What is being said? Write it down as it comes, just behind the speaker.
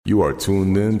You are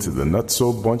tuned in to the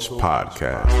Nutso Bunch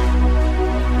podcast.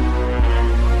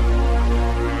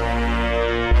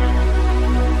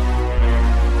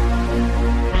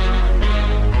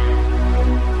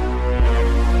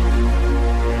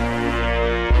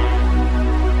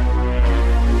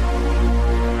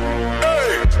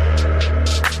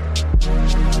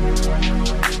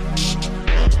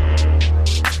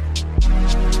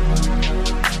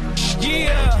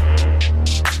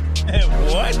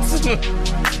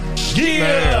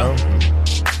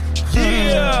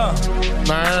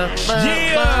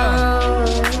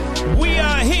 We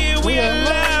are here. We are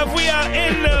live. We are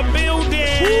in the building.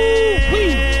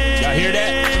 Y'all hear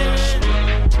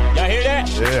that? Y'all hear that?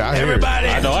 Yeah, I hear Everybody.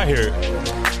 I know I hear it.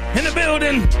 In the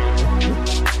building.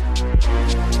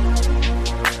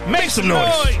 Make some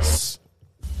noise.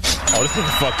 Oh, this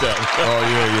nigga fucked up. Oh,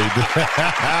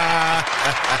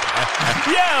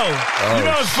 Yo, you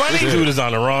know what's funny? This dude is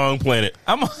on the wrong planet.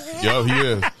 I'm Yo, he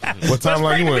is. What time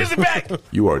line bring you the in? music back.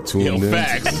 You are tuned Yo, in.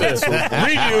 facts.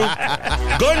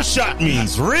 Review. Gunshot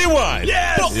means rewind.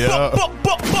 Yes. Buck, Yeah. buck, buck,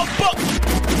 buck, buck, buck.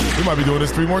 We might be doing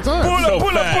this 3 more times. Pull up,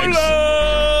 pull up, pull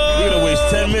up. We're gonna waste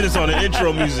 10 minutes on the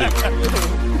intro music.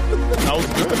 That was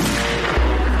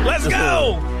good. Let's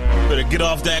go. Better get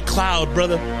off that cloud,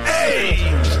 brother. Hey.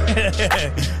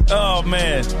 Oh,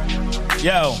 man.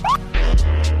 Yo.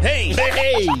 Hey.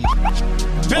 Hey.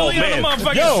 Billy on the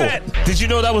motherfucking Yo, set. did you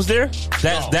know that was there?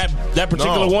 That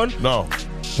particular one? No.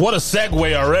 What a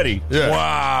segue already. Yeah.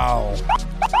 Wow.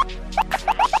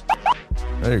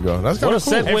 There you go. That's What kind a of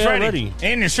cool. segue Hey, Freddie. already.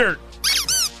 And your shirt.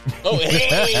 Oh,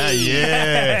 hey.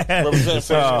 Yeah. Represent first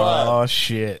squad. Oh,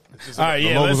 shit. All right,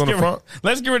 yeah, logo's on the front?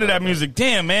 let's get rid of that music.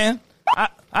 Damn, man.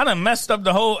 I done messed up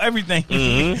the whole everything.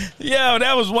 Mm-hmm. Yo,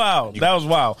 that was wild. That was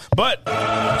wild. But,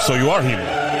 So you are human.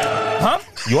 huh?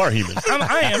 You are human.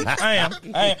 I am.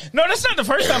 No, that's not the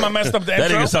first time I messed up the That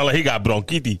intro. nigga sound like he got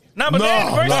bronchitis. No, but that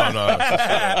ain't the first time.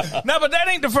 no. No, but that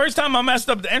ain't the first time I messed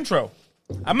up the intro.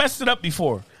 I messed it up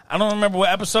before. I don't remember what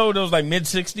episode. It was like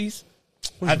mid-60s.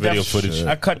 Where's the video footage?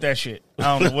 I cut that shit.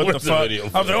 I don't know what the Where's the fuck. video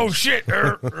I was like, oh shit.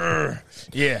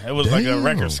 Yeah, it was like a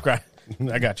record scratch.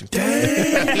 I got you.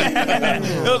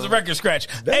 It was a record scratch.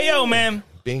 Hey, yo, man.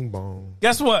 Bing bong.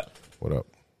 Guess what? What up?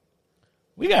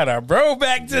 We got our bro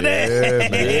back today. Yeah,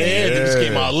 man. Yeah, niggas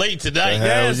came out late tonight.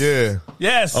 Hell yeah.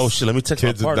 Yes. Oh shit! Let me text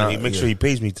Kids my are partner. dying, Make sure yeah. he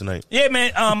pays me tonight. Yeah,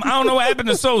 man. I don't know what happened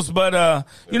to Sos, but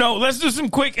let's do some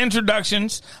quick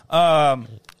introductions.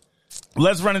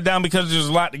 Let's run it down because there's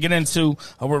a lot to get into.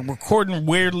 We're recording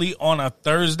weirdly on a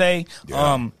Thursday,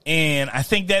 and I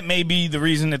think that may be the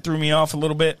reason that threw me off a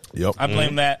little bit. Yep. I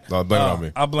blame that. No, blame it on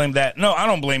me. I blame that. No, I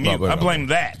don't blame you. blame I it on blame me.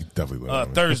 that. You definitely blame it on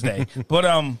me. Thursday. But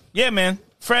yeah, man.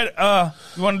 Fred,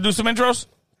 you want to do some intros?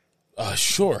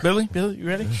 Sure. Billy, you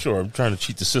ready? Sure. I'm trying to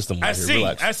cheat the system. I Right here. see.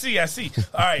 Relax. I see.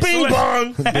 All right. Bing so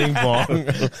bong. Bing bong.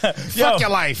 Fuck your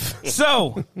life.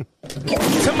 So,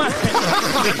 to my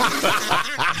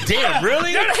Damn,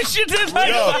 really? Yo, that shit did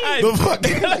like The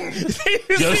fucking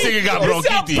Yo, this nigga got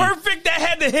bronchitis. How perfect that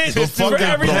had to hit The for fucking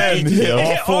everything. bronchitis. It All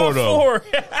hit four of them. four.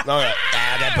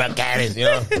 that bronchitis, you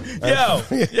know.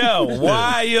 Yo,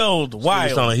 wild. It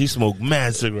sound like he smoked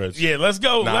mad cigarettes. Yeah, let's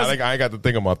go. Nah, I ain't got the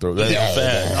thing on my throat.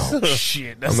 Fast. Oh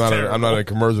shit, that's I'm terrible. not in a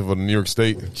commercial for New York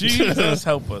State. Jesus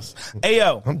help us. Hey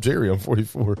yo, I'm Jerry. I'm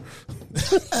 44.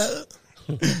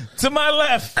 to my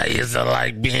left. I used to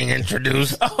like being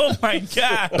introduced, Oh my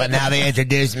god, but now they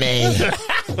introduced me.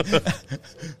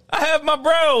 I have my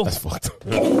bro Fucked up.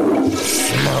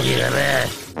 Smokey the Bear.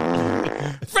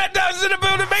 Fred Dobbs in the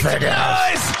building. Make some Fred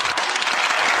noise.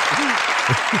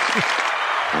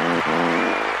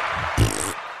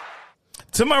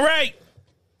 To my right,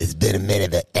 It's been a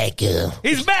minute, but thank you,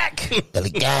 he's back. Billy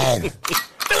Gunn.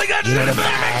 Billy Gunn in the building.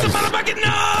 Make some motherfucking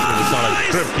noise. Sound like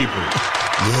Crypt Keeper.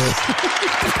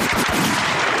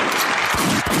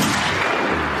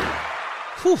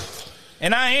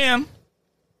 And I am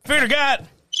Fear to God.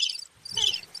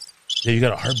 Yeah, you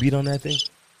got a heartbeat on that thing?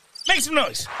 Make some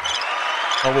noise.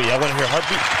 Oh wait, I want to hear a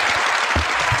heartbeat.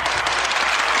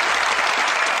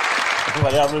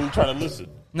 Like y'all really trying to listen.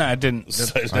 No, I didn't.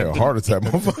 I had a heart attack,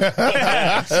 motherfucker.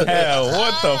 Hell,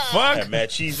 what the fuck? Had mad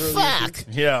cheese earlier. Fuck.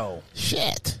 Yo.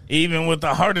 Shit. Even with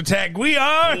the heart attack, we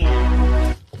are the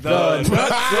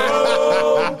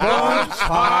Nutso Bunch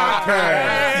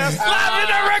Podcast. Live and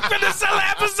direct from the Cellar,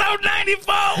 episode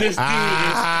 94. This dude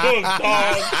is hooked,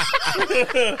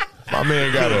 dog. My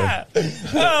man got a.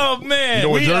 Oh, man. You know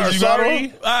what we jersey are you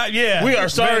got sorry. Yeah. We are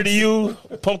sorry to you,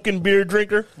 pumpkin beer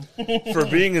drinker, for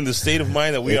being in the state of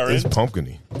mind that we are It's in.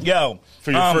 pumpkiny. Yo.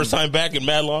 For your first time back in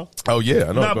mad long. Oh, yeah. I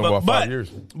know. No, It's been about 5 years.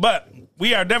 But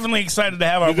we are definitely excited to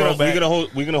have our We're bro back. gonna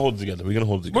hold it together. We're gonna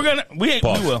hold it together. We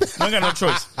will. We got no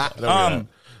choice.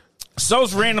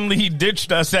 Sos randomly he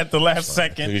ditched us at the last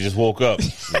second. He just woke up.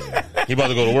 He about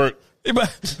to go to work.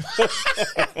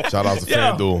 Shout out to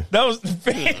FanDuel. That was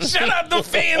shout out to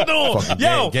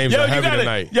FanDuel. Games are heavy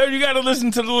tonight. You got to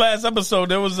listen to the last episode.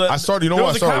 There was a. I started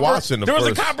watching the There was a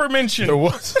first. copper mention. There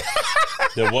was.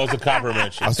 There was a copper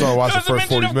mention. I started watching the There was a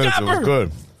first 40 mention of minutes. It was copper.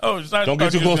 good. Oh, sorry, Don't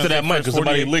get too close to that mic because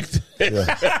somebody 48. licked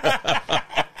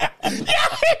it.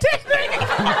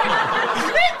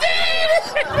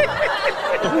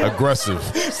 Aggressive.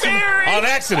 On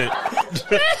accident.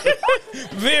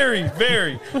 Very,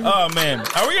 very. Oh man,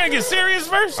 are we gonna get serious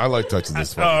first? I like touching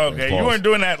this. Oh, okay. You weren't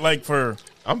doing that like for.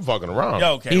 I'm fucking around.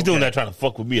 Yeah, okay. He's doing that trying to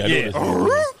fuck with me. I Yeah. know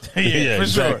this. Yeah, for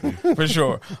exactly. sure, for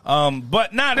sure.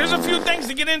 But there's a few things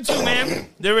to get into, man.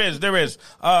 There is.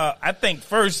 I think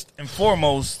first and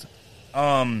foremost,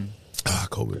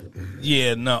 COVID.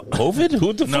 yeah, no, COVID?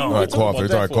 Who the fuck? No. All right, cough. Every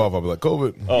time I cough, I'll be like,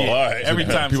 COVID. Oh, Yeah, all right. every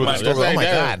time People somebody- just struggle. Oh, my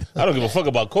God. I don't give a fuck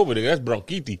about COVID. That's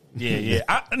bronchitis. yeah.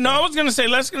 I was gonna say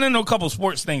let's get into a couple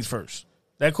sports things first.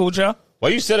 That cool, y'all? Why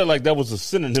you said it like that was a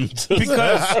synonym to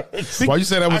Because Why you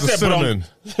say that was I a said cinnamon?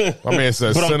 My man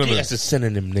said cinnamon. bronchitis. That's a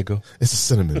synonym, nigga. It's a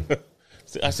cinnamon.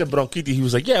 I said bronchitis. He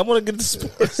was like, yeah, I want to get into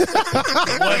sports.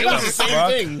 Like, it was the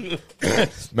same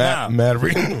thing. Mad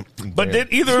reading. but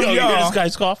did either of Yo, you hear y'all this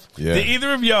guy's cough? Yeah. did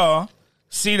either of y'all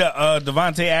see the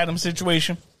Devontae Adams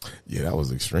situation? Yeah, that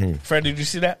was extreme. Fred, did you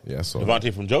see that? Yeah, so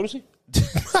Devontae from Jodeci?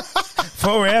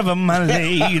 Forever, my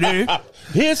lady.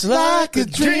 It's like a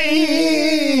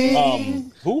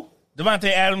dream. Who?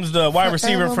 Devontae Adams, the wide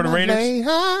receiver for the Raiders.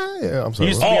 Yeah, I'm sorry.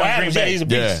 He's- Oh, on Adams. Green Yeah, Bay. he's a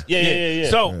beast. Yeah.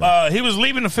 So he was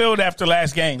leaving the field after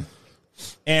last game,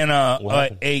 and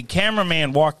happened? a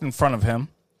cameraman walked in front of him,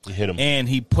 You hit him. and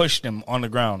he pushed him on the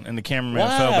ground, and the cameraman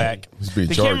Why? fell back. He's being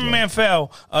The charged, cameraman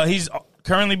fell. He's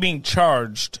currently being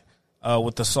charged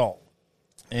with assault.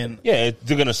 And Yeah,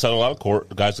 they're going to settle out of court.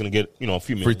 The guy's going to get, a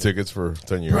few Free million. tickets for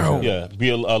 10 years. Bro. Yeah, be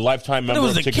a lifetime member it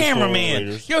was of the Tickets for cameraman.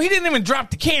 Raiders. Yo, he didn't even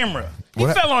drop the camera. He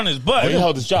What? fell on his butt. Oh, he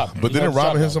held his job. But He didn't held his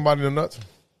Robin job hit now. somebody in the nuts?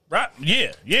 Right?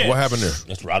 Yeah. What happened there?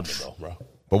 That's Rodman, though, bro.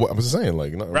 But what, I'm just saying,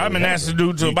 like, nothing Rodman really asked the happened.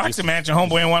 dude to a boxing match, and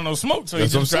homeboy ain't want no smoke, so he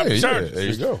That's what I'm just dropped the saying. Yeah,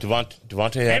 charges. there you go.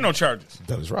 Devontae had Ain't no charges.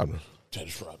 That is Rodman. That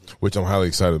is Rodman. Which I'm highly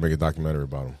excited to make a documentary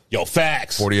about him. Yo,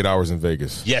 facts. 48 hours in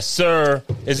Vegas. Yes, sir.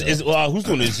 Is who's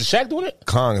doing it? Is Shaq doing it?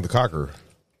 Kong, the Conqueror.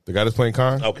 The guy that's playing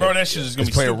Kong? Okay. Bro, that shit is going He's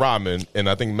to be playing stupid. Rodman, and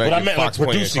I think I Megan meant, Fox like,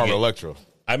 playing producing Carmen it. Electra.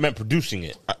 I meant producing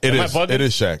it. It Am is. I bugging? It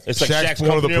is Shaq. It's like Shaq's Shaq's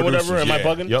one of the company or whatever. producers. Am I Yeah.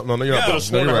 bugging? Yep. No, you're I not could have bugging.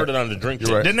 sworn No, I you're heard it right. on the drink.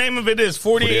 You're right. The name of it is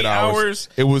 48 hours.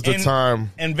 It was the in-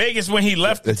 time in Vegas when he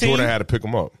left the that team. Jordan had to pick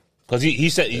him up. Because he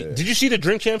said, did you see the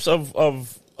drink champs of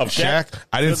Shaq? Shaq?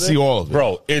 I didn't see all of it.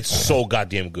 Bro, it's so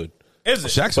goddamn good. Is it?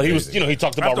 Shaq's But he was, amazing. he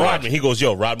talked I have about to watch Rodman. it. He goes,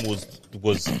 yo, Rodman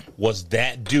was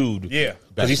that dude. Yeah.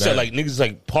 Because he Back said then. like niggas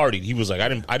like partied. He was like,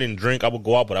 I didn't drink. I would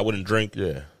go out, but I wouldn't drink.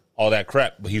 Yeah. All that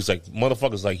crap. But he was like,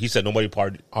 motherfuckers, like he said, nobody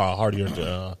partied hardier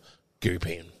than Gary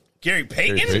Payton. Gary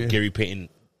Payton? Gary Payton? Gary Payton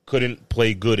couldn't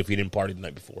play good if he didn't party the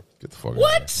night before. Get the fuck out of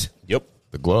What? Yep. here.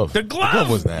 The glove. The glove?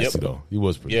 was nasty, Yep. though. He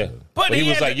was pretty Yeah. good. But But he he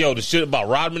was had like, to- yo, the shit about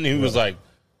Rodman. He was like,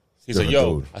 he's like, Different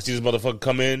yo, dude. I see this motherfucker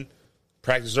come in,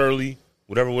 practice early,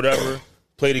 whatever,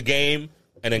 play the game,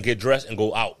 and then get dressed and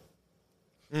go out.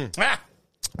 Ah.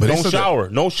 But they No said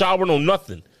that- shower, no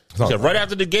nothing. He not said right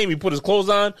after the game, he put his clothes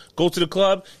on, go to the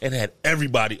club, and had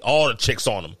everybody, all the chicks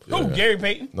on him. Who? Gary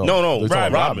Payton? No, they're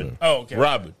talking Rodman. Oh, okay.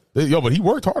 Robin. Yo, but he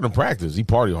worked hard in practice. He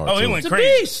partied hard. Oh, he too. went He's a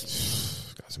crazy.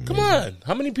 beast. That's Come amazing. on.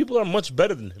 How many people are much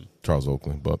better than him? Charles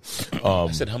Oakley, but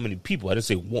I said how many people. I didn't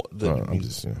say one, I'm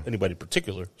just, yeah. anybody in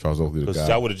particular. Charles Oakley, the Because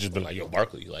guy. I would have just been like, yo,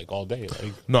 Barkley, like all day.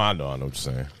 Like, No, I know what you're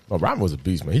saying. No, Rodman was a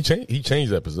beast, man. He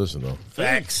changed that position though.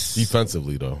 Facts.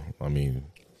 Defensively though, I mean,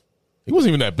 he wasn't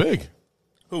even that big.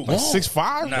 Who? Like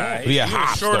 6'5"? Nah, But he had he was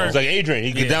hops shorter. though. it's like Adrian.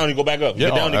 He get down, he go back up. He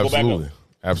get down, he go back absolutely, up.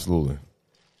 absolutely.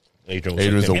 Adrian was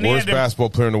Adrian's the like, And he worst had them- basketball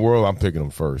player in the world. I'm picking him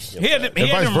first. He had, And he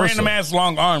had vice them versa. random ass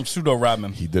long arms, pseudo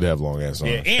Rodman. He did have long ass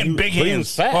arms. Yeah, and big but he hands.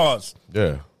 was fast. Pause.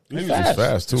 Yeah. He was fast.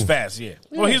 fast too. He's fast, yeah.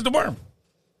 Well, he's the worm.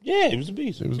 yeah, he was a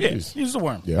beast. He was a Yeah, beast. he's the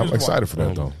worm. Yeah, I'm He's the excited for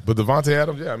that though. But Devontae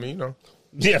Adams, yeah, I mean, you know,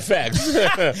 Yeah, facts. worm.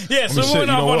 Yeah, so shit, we went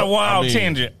you off know on a what? wild I mean-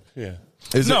 tangent. yeah.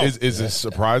 is No. it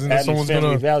surprising that Adam's someone's family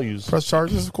gonna values. press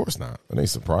charges? Of course not. It ain't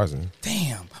surprising.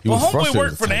 Damn. He Well, was homeboy frustrated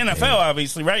worked at for the the time, NFL, man.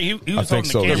 obviously, right? He was think holding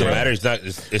so, the Doesn't camera. matter. It's not.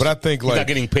 It's, But I think, he's like- not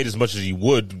getting paid as much as he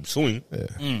would suing.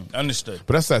 Understood.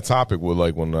 But that's that topic with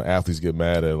like when athletes get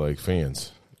mad at like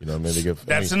fans. You know what I mean? They get.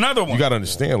 That's another one. You got to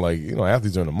understand, like, you know,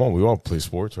 athletes are in the moment. We all play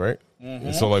sports, right?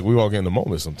 And so, like, we all get in the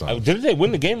moment sometimes. Didn't they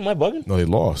win the game? Am I bugging? No, they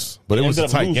lost. But it was a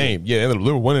ended up tight losing. game. Yeah, they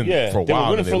were winning for a they while. were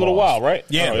winning and for a little lost. while, right?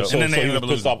 Yeah, All right, and then they he ended was up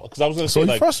pissed losing. off because I was going to So say, he's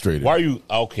like, frustrated. why are you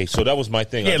okay? So that was my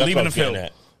thing. Yeah, That's leaving what I was the field. getting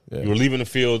at. Yeah. You were leaving the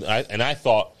field, and I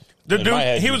thought The in my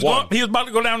head, dude, he you was won. about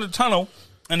to go down the tunnel,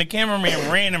 and the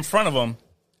cameraman ran in front of him,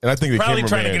 And I think the probably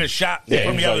trying to cameraman, get a shot Yeah,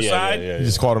 from he the was other like, side. yeah. he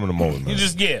just caught him in the moment, man. He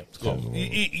just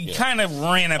he kind of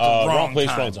ran at the Wrong place,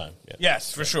 time. wrong time. Yeah.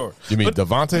 Yes, for sure. You mean But-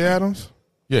 Devontae Adams?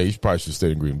 Yeah, he probably should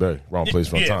stay in Green Bay. Wrong place,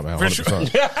 wrong Yeah, time. for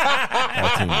 100%.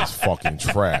 That team is fucking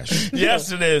trash. Yes,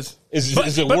 it is. Is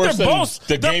it but worse they're than both-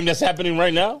 the they're- game that's happening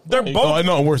right now? They're Oh, both, I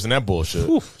know worse than that bullshit.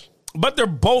 but they're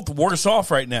both worse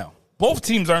off right now. Both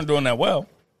teams aren't doing that well.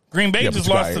 Green Bay Yeah, just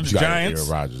but you lost got- to the you got Giants.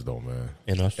 Aaron Rodgers, though, man.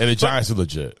 And And the Giants are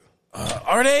legit.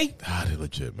 Are they? God, they're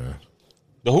legit, man.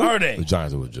 The who? Are The they?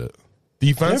 Giants are legit.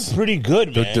 They're Defense, pretty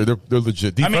good, man. they're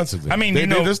legit defensively. I mean, they, you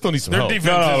know, they still need some their help. defense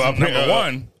No, is I'm- number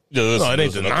one. Yeah, listen, No, it ain't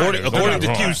listen. the According Niners. They're to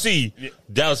not wrong. QC,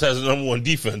 Dallas has the number one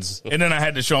defense. And then I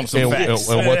had to show him some And, facts.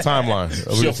 and what timeline?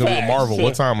 Sure, With the facts. Marvel,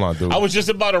 what timeline, dude? I was just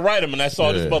about to write him, and I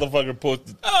saw this Yeah. motherfucker put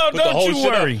the Oh, the don't whole you shit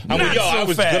worry. up. I'm like, Not yo, so I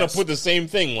was gonna fast. put the same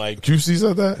thing, like QC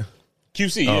said that?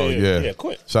 QC. Oh, yeah.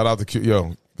 Quit. Shout out to Q.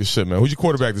 Yo, good shit, man. Who's your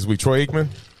quarterback this week? Troy Aikman?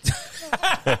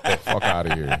 Get the fuck out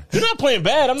of here. They're not playing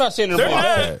bad. I'm not saying they're They're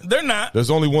playing not. They're not. There's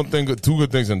only two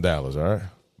good things in Dallas, all right?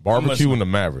 Barbecue and the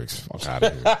Mavericks. Fuck out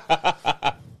of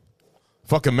here.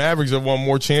 Fucking Mavericks have won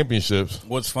more championships.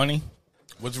 What's funny?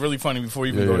 What's really funny before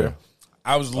you even Yeah, go yeah. there?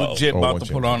 I was legit Oh, about one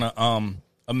to put on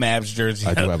a Mavs jersey.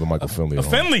 I do have a Michael Finley. A at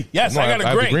home. Finley. Yes, No, I got a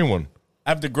have gray. the green one.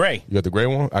 I have the gray. You got the gray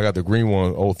one? I got the green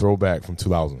one, old throwback from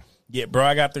 2000. Yeah, bro,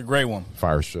 I got the gray one.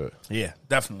 Fire shit. Yeah, I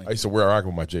definitely. used to wear Iraq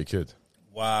with my J kids.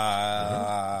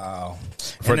 Wow.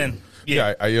 And then,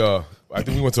 Yeah, I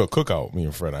think we went to a cookout, me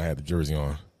and Fred. I had the jersey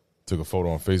on. Took a photo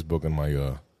on Facebook and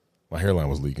my hairline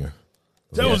was leaking.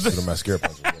 That was the mascara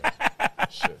punch.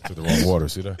 Shit, took the wrong water.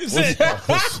 See that?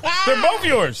 they're both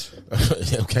yours.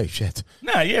 Okay, shit.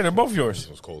 Nah, yeah, they're both yours.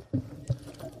 It was cold.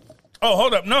 Oh,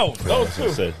 hold up. No, those two.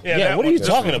 Said, Yeah, yeah, that what are one. you This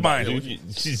talking was about, mine. dude?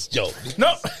 She's joke.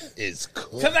 No, It's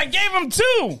cool. because I gave him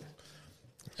two.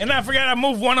 And I forgot I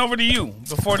moved one over to you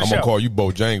before the I'm show. gonna call you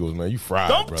Bojangles, man. You fried,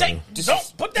 Don't brother.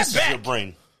 don't put that This is your back.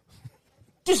 brain.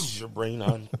 This is your brain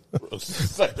on.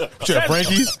 Chef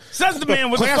Frankie's. Says the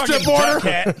man with the Clamp fucking strip order? duck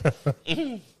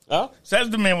hat. Huh? Says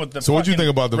the man with the. So what do you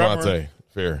fucking think about rubber. Devontae?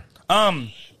 Fair.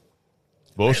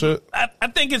 Bullshit. I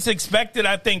think it's expected.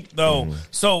 I think though.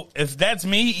 So if that's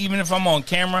me, even if I'm on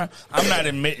camera, I'm not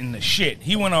admitting the shit.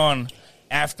 He went on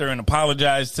after and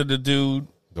apologized to the dude.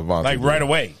 Devontae Like did. right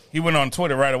away. He went on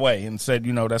Twitter right away and said,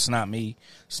 that's not me.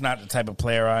 It's not the type of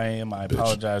player I am. I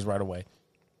apologize right away.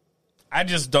 I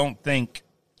just don't think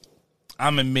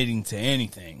I'm admitting to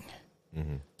anything.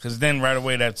 Because then right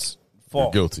away that's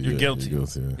fault. You're guilty, You're yeah. guilty. You're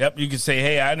guilty, yeah. Yep. You could say,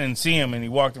 hey, I didn't see him and he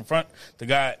walked in front. The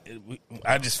guy,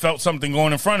 I just felt something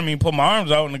going in front of me and put my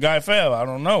arms out and the guy fell. I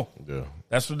don't know. Yeah.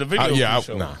 That's what the video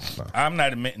showed. Nah. I'm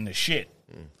not admitting the shit.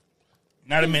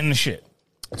 Not admitting the shit.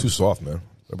 Too soft, man.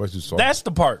 Everybody's too soft. That's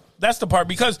the part. That's the part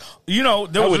because there I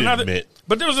was would another. admit.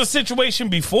 But there was a situation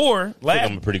before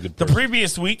I'm a pretty good the person.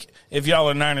 previous week. If y'all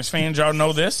are Niners fans, y'all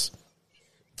know this.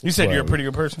 You said Well, you're a pretty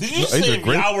good person. Did you he's say a if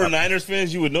great- y'all were Niners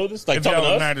fans, you would know this? Like If talking y'all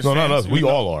to are us? Niners no, not fans, us. We know.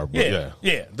 all are. But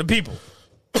Yeah, the people.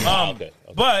 Okay.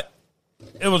 But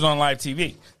it was on live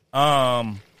TV.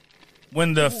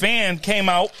 When the fan came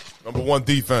out, Number one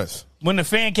defense. on the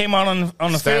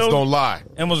Stats field don't lie.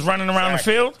 and was running around the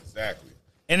field, Exactly.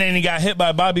 and then he got hit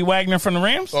by Bobby Wagner from the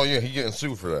Rams. Oh yeah, he getting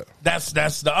sued for that. That's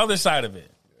the other side of it,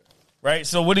 right?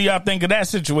 So, what do y'all think of that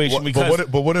situation?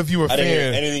 But what if you were a I didn't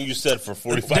hear fan? anything you said for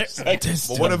 45 seconds.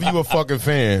 But what if you a fucking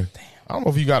fan? I don't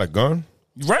know if you got a gun.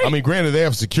 Right. I mean, granted, they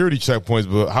have security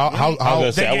checkpoints, but how I was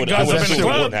gonna say, They I get would guns up in the assume club?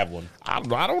 you wouldn't have one. I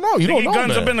don't know. You They don't get know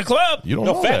guns that. up in the club. You don't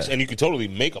No know facts, that. and you could totally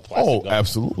make a plastic Oh, gun.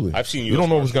 absolutely. I've seen You don't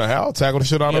know what's gonna happen. I'll tackle the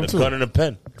shit out Yeah, of the him gun too. and a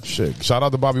pen. Shit. Shout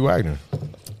out to Bobby Wagner.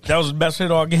 That was the best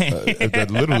hit all game.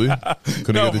 That literally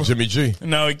couldn't No, get the Jimmy G.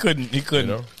 No, he couldn't. He couldn't.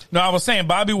 You know? No, I was saying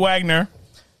Bobby Wagner.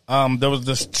 There was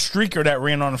this streaker that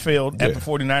ran on the field at Yeah. the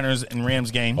 49ers and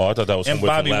Rams game. Oh, I thought that was And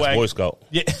somebody from Bobby Last Wag- Boy Scout.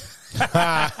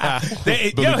 Yeah.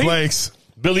 Billy Blanks.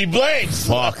 Billy Blanks.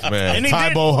 Fuck, man. And he Ty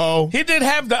did- Boho. He did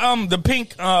have the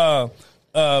pink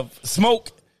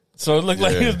smoke, so it looked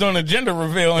like he Yeah. was doing a gender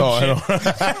reveal and Oh, I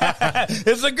shit.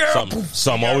 know. It's a girl.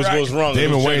 Something Yeah, always right. goes wrong.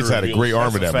 Damon Those Wayans gender had a reveals. great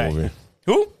arm in That's a that fact. movie.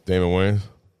 Who? Damon Wayans.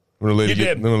 When the He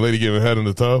did. lady giving head in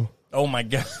the tub. Oh my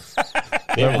god.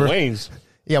 Damon Remember? Wayans.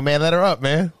 Yeah, man, let her up,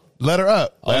 man. Let her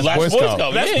up. Last Boy Scout.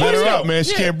 Last Yeah, Boy Let her Scout. up, man.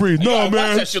 She Yeah. can't breathe. You know, I No, watched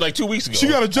man. that shit like 2 weeks ago. She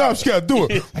got a job. She got to do it.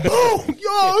 Boom. Yo,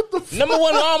 what the fuck? number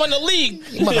one arm in the league.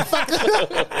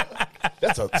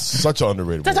 That's such an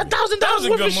underrated That's movie. $1,000 was a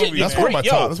worth good of shit. movie, That's man. one of my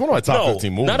top. That's one of my top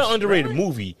 15 movies. Not an underrated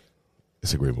movie.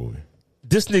 It's a great movie.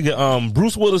 This nigga,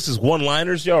 Bruce Willis's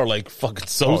one-liners, y'all are like fucking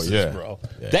sauces, bro.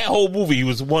 Yeah. That whole movie, he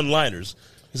was one-liners.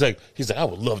 He's like, I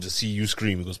would love to see you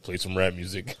scream. He goes, play some rap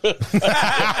music. You touch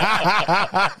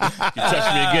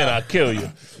me again, I'll kill you.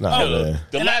 Nah, man.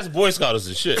 The last Boy Scout is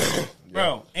the shit.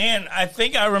 Bro, and I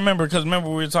think I remember, because remember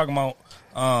we were talking about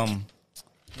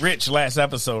Rich last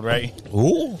episode, right?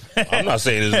 Ooh, I'm not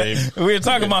saying his name. We were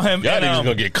talking about him. Y'all and, niggas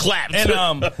gonna get clapped.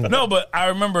 And no, but I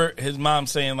remember his mom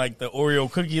saying like the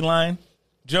Oreo cookie line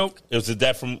joke. Was it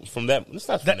that from that? It's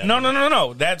not from that.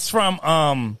 No. That's from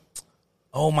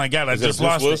oh my god, I Is it just a Bruce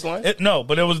lost Willis it. line? No,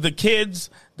 but it was the kids.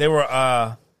 They were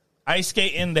ice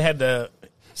skating. They had the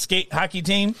skate hockey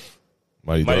team.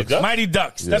 Mighty Mighty Ducks. Ducks? Mighty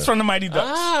Ducks. That's from the Mighty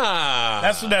Ducks. Ah,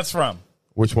 That's what that's from.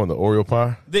 Which one? The Oreo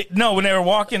pie? No, when they were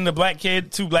walking, the black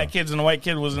kid, two black kids, and the white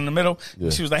kid was in the middle. Yeah.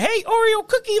 She was like, "Hey, Oreo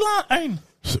cookie line."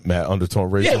 Mad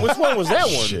undertone race. yeah. Which one was that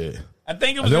one? Shit. I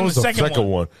think it was That in was the the second one.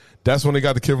 one. That's when they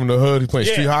got the kid from the hood. He playing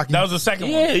street hockey. That was the second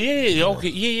Yeah, one. yeah, okay,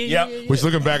 yeah. Yep. Which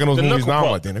looking back in those The movies Knuckle now, I'm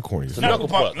Puck. like, damn, they're corny. as The fuck. Knuckle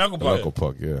Puck. Knuckle The Puck. Knuckle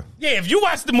Puck, yeah. Yeah, if you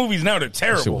watch the movies now, they're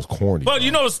terrible. shit was corny, But bro.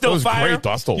 you know it's still It was fire. great,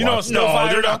 though. I still You know watch it's it. still No,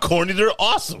 fire. they're not corny. They're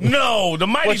awesome. No, the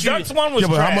Mighty But you- Ducks one was Yeah,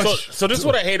 but how trash. much- So this is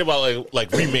what I hate about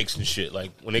like remakes and shit.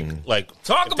 Like when they like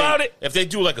Talk if about they- it. If they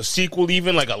do like a sequel,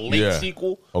 even like a late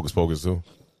sequel, Hocus Pocus, too.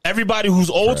 everybody who's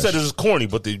old Trash. said it is corny,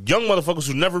 but the young motherfuckers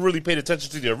who never really paid attention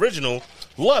to the original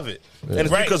love it. And it's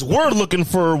Right. because we're looking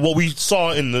for what we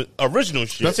saw in the original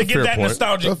shit. That's To a get fair that point.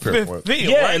 nostalgic That's a fair point.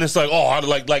 feel, yeah, right? and it's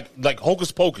like, like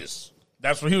Hocus Pocus.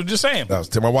 That's what he was just saying. That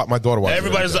was my daughter watched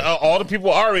Everybody's it. all the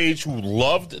people our age who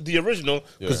loved the original,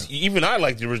 because even I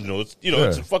like the original. It's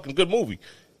it's a fucking good movie.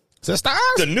 Sisters?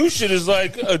 The new shit is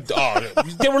like,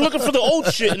 they were looking for the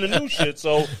old shit and the new shit,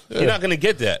 so you're not gonna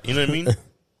get that. You know what I mean?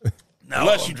 No,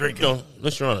 Unless I'm you drinking.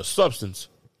 unless you're on a substance.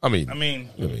 I mean,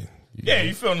 Yeah,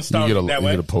 you feel you nostalgic get that you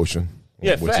way. get a potion.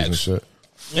 Yeah, witches and facts. shit.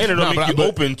 And it'll Nah, make you but-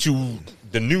 open to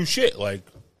the new shit. Like,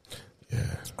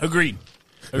 Agreed.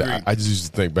 I just used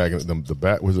to think back in the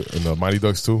Bat was it in the Mighty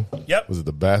Ducks too. Yep. Was it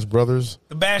the Bash Brothers?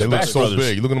 The Bash They look Brothers. so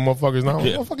big. You look at them motherfuckers now.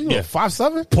 Yeah. Motherfucker, you Yeah.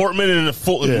 5'7"? Portman and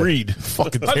Fulton Reed.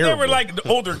 Fucking But terrible. they were like the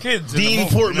older kids. in the Dean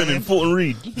movie, Portman you and Fulton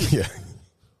Reed. yeah,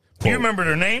 Do you remember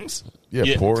their names?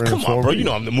 yeah. Portman Come and on, Fulton bro. Reed. You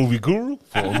know I'm the movie guru.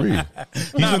 Fulton Reed.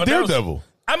 He's Nah, a but there was- Daredevil.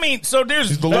 I mean, so there's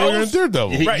He's the lawyer in those.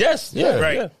 Daredevil. Right. Yes, yeah,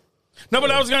 Right. yeah. No,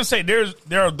 but I was gonna say there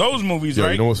are those movies, Yo,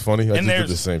 right? you know what's funny? I And just did there's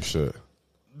the same shit.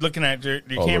 looking at your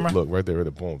Oh, camera look right there at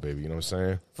the boom, baby. You know what I'm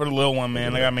saying? for the little one,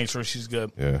 man. I gotta make sure she's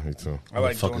good. Yeah, me too. I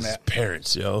like doing Fuckers' that.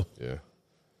 parents, yo. Yeah.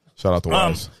 Shout out to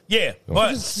Wise. Yeah,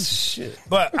 but Shit.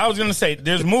 but I was gonna say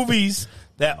there's movies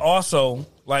that also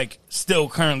like still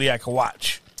currently I could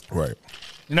watch. Right.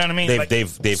 You know what I mean? They've Like,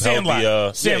 held Sandlot.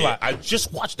 the Sandlot. I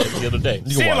just watched that the other day. You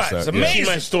can Sandlot's watch that. amazing.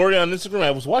 See my story on Instagram.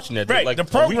 I was watching that. Right, like the a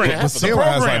week program. and a half But ago. Sandlot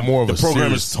has like program. more of The a program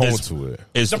serious is- tone is- to it.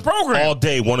 It's The program. all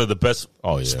day one of the best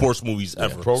Oh, yeah. sports movies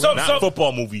ever. program. Not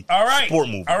football movie. All right, sport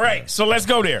movie. All right, so let's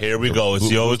go there. Here we go. It's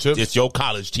Blue your chips? it's your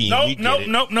college team. We No, get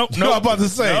no, it. no. I'm about to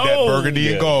say that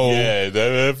burgundy and gold. Yeah,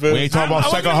 We ain't talking I about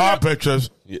was second gonna hard go- pictures.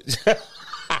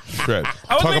 Shred.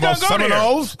 I was Talk about gonna go there.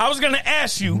 Seminoles. I was going to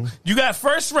ask you. You got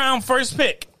first round, first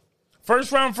pick.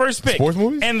 First round, first pick. Sports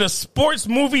movies? And the sports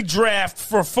movie draft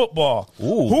for football.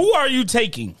 Ooh. Who are you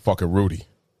taking? Fucking Rudy.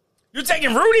 You're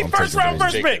taking Rudy, I'm first taking round,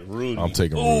 Rudy. first pick. Rudy. I'm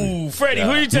taking Rudy. Ooh, Freddie,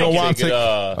 who you You taking? know why I'm Take it, taking?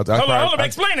 uh, I Hold cry- on.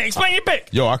 Explain it. Explain your pick.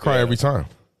 Yo, I cry every time.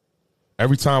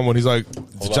 Every time when he's like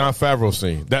the John Favreau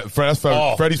scene. That's Freddie's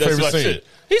that's favorite my scene. shit.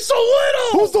 He's so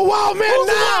little. Who's the wild man Who's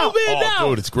the now? wild man now?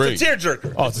 Dude, it's great. It's a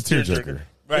tearjerker. Oh, it's a tearjerker.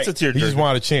 Right. It's a tearjerker. He just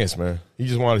wanted a chance, man. He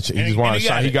just wanted a, he And just he- wanted and a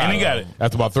shot. He got and it. he got it.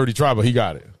 After about 30 try, but he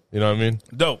got it. You know what I mean?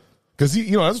 Dope. Because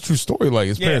that's a true story. Like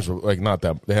his Yeah. parents were like not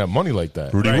that they had money like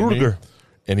that. Rudy You know what I mean? Rudiger.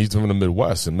 And he's from the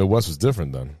Midwest, and Midwest was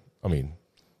different then. I mean,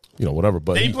 whatever.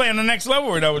 But They he, play on the next level,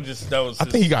 or that was. I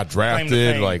think he got claim to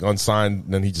drafted, fame? like unsigned,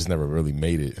 then he just never really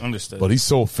made it. Understood. But he's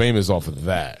so famous off of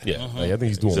that. Yeah. Like, I think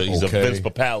he's doing He's okay. a Vince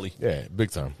Papali. Yeah,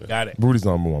 big time. Got it. Rudy's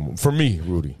number one for me.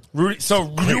 Rudy. Rudy.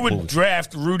 So you would movie.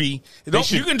 draft Rudy.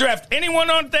 should- You can draft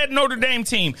anyone on that Notre Dame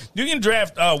team. You can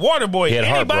draft Waterboy. He had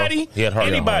heart, bro. Anybody. He had heart.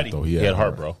 Anybody. Though He had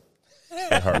heart, bro. He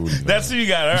had heart. Rudy, man. That's who you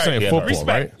got. All right. saying football, Respect.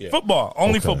 right? Yeah. Football.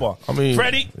 Only Okay. football. I mean,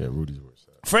 Freddie. Yeah, Rudy's where it's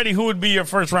at. Freddie, who would be your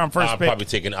first round, first I'm pick? probably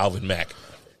taking Alvin Mack.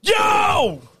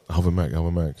 Yo! Alvin Mack. The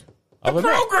Alvin Mack.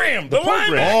 program. The program.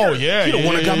 linebacker. Oh yeah, You the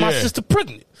one that got my yeah. sister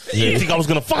pregnant. You think I was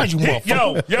gonna find you,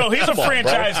 motherfucker? Yo, he's a Come on,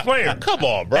 franchise bro. player. Come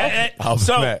on, bro. Alvin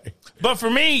So, Mack. but for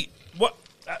me, what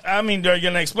I mean, are you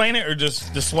gonna explain it or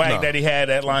just the swag No. that he had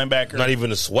at linebacker? Not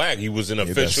even a swag. He was an that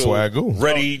official, swagoo.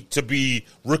 ready to be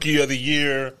rookie of the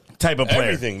year type of player.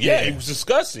 Everything. Yeah, he was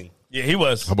disgusting. Yeah, he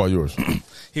was. How about yours?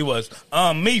 He was.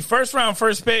 Me, first round,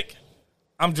 first pick.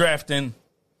 I'm drafting.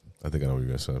 I think I know what you're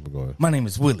gonna say, but go ahead. My name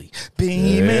is Willie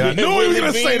Beeman. Yeah, I knew he was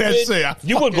gonna say that shit.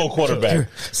 You would go quarterback.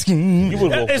 Scheme. You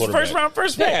would go It's quarterback. first round,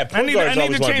 first pick. Yeah, I need guards to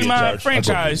always wanna change be in my charge.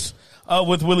 franchise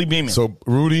with Willie Beeman So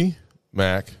Rudy,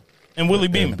 Mac, and Willie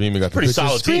and Beeman. Beeman got the Pretty picture.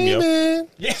 solid team, yo. Screaming.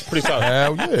 Yeah. Pretty solid.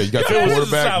 Hell yeah, you got Yeah, the this is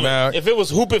quarterback, solid. Mac. If it was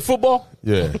hoop it football,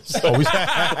 Yeah. Oh, we,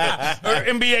 Or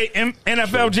NBA,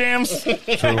 NFL jams.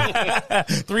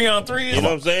 3-on-3. you know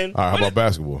what I'm saying? all right, how about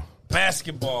basketball?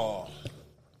 Basketball.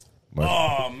 Mike,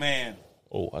 Oh, man.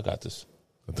 Oh, I got this.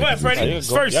 I think Go ahead, you do Freddie. Yeah, too.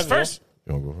 go. First, Y'all go. first.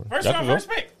 You wanna go first? First Y'all round, can go. first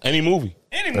pick. Any movie,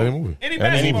 Any Any movie. movie. Any Any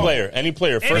basketball. any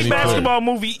player. Any First basketball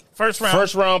movie, first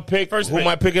round. round pick. First Who pick.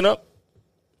 am I picking up?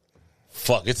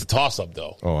 Fuck, it's a toss up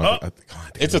though. Oh, Oh. God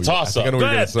damn, It's a I toss-up. think I know Go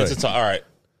what you're ahead. gonna say. It's a all right.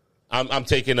 I'm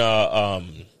taking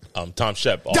Tom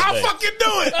Shep all I'll day. fucking do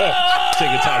it.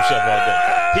 Taking Tom Shep all day.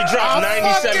 He dropped I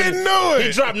fucking 97. knew it.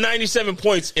 He dropped 97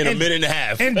 points in a minute and a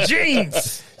half. And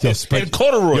jeans. Yo, spread And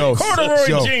corduroy.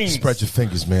 Corduroy jeans. Spread your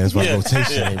fingers, man. It's my Yeah.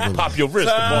 rotation. ain't really. Pop your wrist.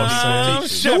 The ball needs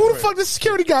rotation. Shep. Yo, who the fuck the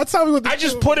security guy? Tell me what the I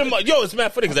just put him. Yo, it's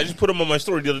mad funny because I just put him on my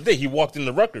story the other day. He walked in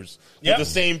the Rutgers Yep. with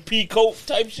the same pea coat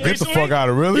type shit. Get the fuck out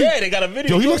of really? Yeah, they got a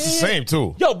video. Yo, he Yeah, looks the yeah, yeah. same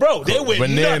too. Yo, bro, they went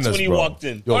Bananas, nuts when he bro. walked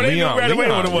in. Yo, Oh, they knew right away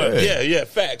what it was. Yeah,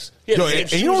 facts. He had Yo, the same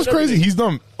and you know shoes what's and crazy? everything. He's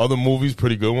done other movies,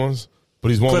 pretty good ones, but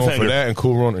he's well known for Cliffhanger. that and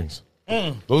Cool Runnings.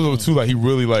 Those are the two like he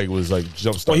really was jump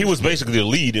Well, started. he was basically the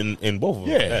lead in both of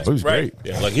them. yeah, he was Right.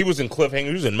 great. Yeah, like he was in Cliffhanger.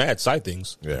 He was in Mad Side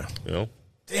Things. Yeah, You know,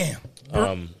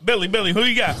 Damn. Billy, who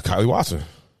you got? Kylie Watson.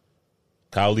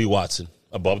 Kyle Lee Watson,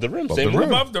 Above the Rim. Above Same the movie.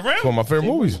 Rim. Above the Rim? It's one of my favorite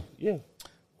movies. Yeah.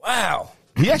 Wow.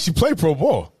 He actually played pro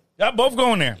ball. Y'all both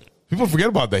going there. People forget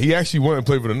about that. He actually went and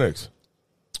played for the Knicks.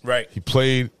 Right. He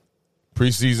played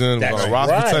preseason, That's was on the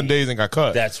roster right. for 10 days and got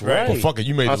cut. That's right. But fuck it,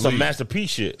 you made on the some league. Master P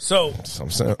shit. So, So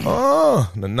I'm saying,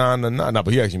 nah,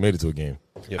 but he actually made it to a game.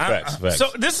 Yeah, facts. so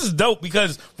this is dope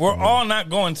because we're all not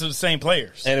going to the same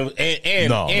players. And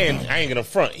No. I ain't gonna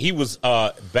front. He was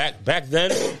back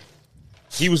then.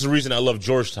 He was the reason I loved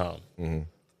Georgetown.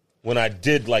 When I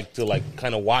did like to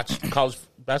kind of watch college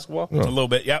basketball, A little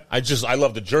bit. Yep. I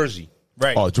love the jersey.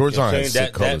 Right. Oh, Georgetown You know has what I'm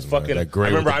sick saying? colors, that man. fucking. That gray I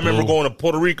remember with the blue. going to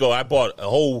Puerto Rico. I bought a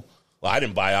whole. Well, I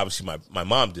didn't buy. Obviously, my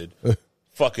mom did.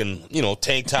 Fucking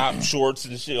tank top, shorts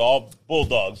and shit, all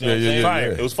Bulldogs. You know what I'm saying?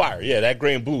 Fire. It was fire. Yeah, that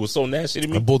gray and blue was so nasty to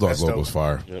me. The Bulldogs That's logo dope. was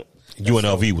fire. Yeah.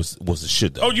 UNLV was the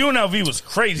shit though. Oh, UNLV was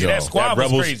crazy. Yo, that squad was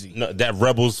Rebels, crazy. no, that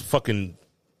Rebels fucking.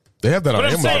 They have that on But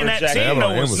I'm Amazon. saying that They have team it on though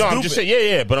was Amazon. No, stupid. I'm just saying,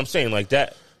 yeah, but I'm saying like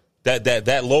that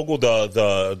logo,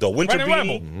 the winter Red and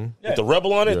beanie Rebel. with the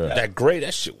rebel on it, Yeah. that gray,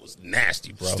 that shit was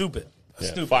nasty, bro. Stupid. Yeah,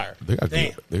 Stupid. fire. They got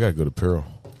Damn. good. They got good apparel.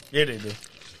 Yeah, they do.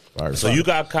 Fire. So you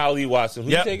got Kyle Lee Watson. Who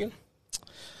Yep. you taking?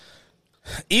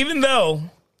 Even though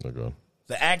They're good.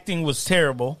 the acting was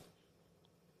terrible,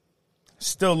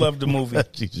 still love the movie.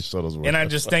 Jesus Shuttlesworth. And I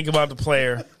just think about the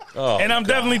player. Oh, and I'm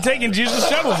definitely taking Jesus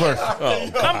Shuttlesworth.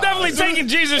 I'm definitely taking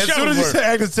Jesus as soon as you Shuttlesworth. said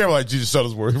acting terrible, like Jesus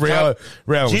Shuttlesworth. Ray Allen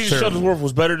was Jesus terrible. Shuttlesworth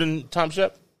was better than Tom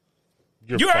Shep.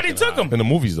 You're You already fucking took high. him. in the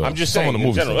movies though. I'm just Some saying. of the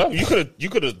movies. In general, you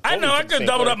could have. I know I could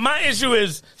double up. My issue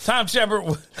is Tom Shepard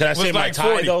Can I was say my like tie,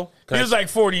 40. though? Can He I- was like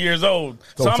 40 years old.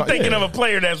 So I'm thinking yeah. of a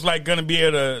player that's like going to be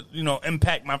able to,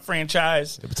 impact my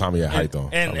franchise. Yeah, but Tommy had height though.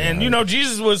 And Tommy had and height.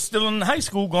 Jesus was still in high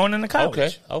school going into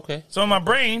college. Okay. So in my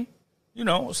brain,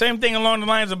 same thing along the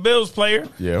lines of Bills player.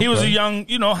 Yeah, He was a okay. young,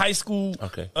 high school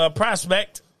Okay.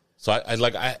 prospect. So I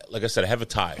like I said, I have a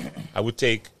tie. I would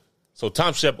take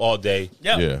Tom Shep all day.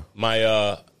 Yep. Yeah.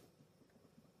 My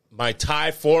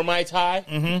tie for my tie.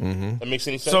 Mm-hmm. That makes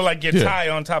any sense? So like your Yeah. tie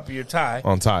on top of your tie.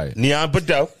 On tie. Neon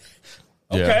Bordeaux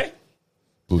Yeah. Okay.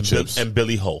 Blue chips. and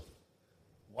Billy Ho.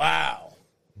 Wow.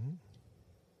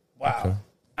 Wow.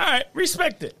 All right.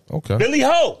 Respect it. Okay. Billy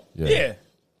Ho Yeah.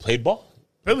 played ball,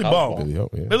 Billy College Ball. ball. Billy Ho,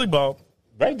 yeah. Billy Ball.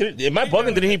 right? Am I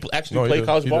bugging? Did he actually No, he play did.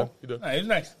 college He ball? did. He did. All right, he's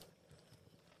nice.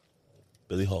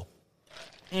 Billy Ho.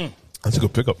 That's a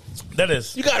good pickup. That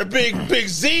is. You got a big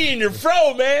Z in your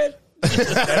fro, man.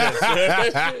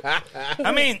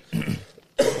 I mean,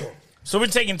 so we're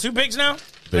taking 2 picks now?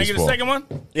 Can I get a Baseball. second one?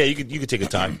 Yeah, you could take a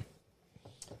tie.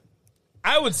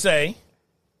 I would say,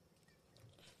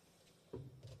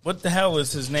 what the hell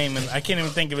is his name? And I can't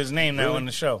even think of his name now in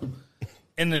the show,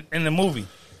 in the movie.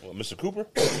 What, Mr. Cooper?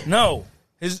 No,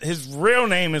 his real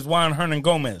name is Juan Hernan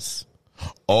Gomez.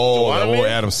 Oh, Juan that Man? old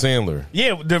Adam Sandler.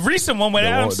 Yeah, the recent one with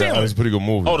Adam That was Sandler. a pretty good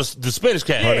movie. Oh, the Spanish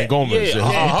cat. Hernan Gomez. Yeah, He played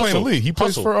in the Hustle. league. He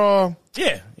plays Hustle. for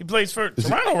Yeah, he plays for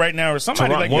Toronto right now or somebody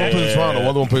Toronto. like One that. plays in Toronto. One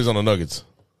other one plays on the Nuggets.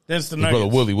 That's the His brother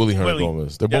Nuggets. Willie Hernan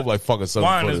Gomez. They're both like fucking 7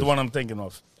 Juan is footers. the one I'm thinking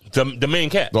of. The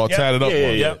main cat. They're all Yep. tatted up.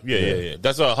 Yeah. ones.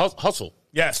 That's a hustle.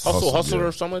 Yes. Hustle yeah.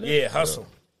 or something like that. Yeah, hustle.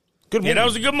 Good movie. Yeah, that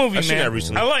was a good movie, I man. seen that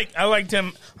recently. I liked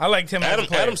him. As a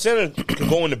player. Adam Sandler can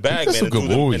go in the bag, That's man, some and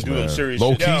good do movies, them man. serious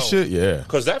Low shit. key Yo. shit, yeah.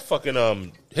 Because that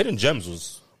fucking Hidden Gems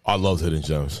was, I loved Hidden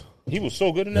Gems. he was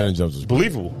so good in that. Hidden Gems was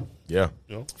believable. Yeah.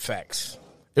 You know? Facts.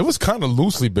 It was kind of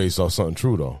loosely based off something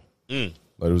true, though. Like,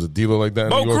 there was a dealer like that in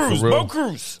Bo New York, Cruz. for real. Bo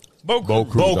Cruz. Bo Bo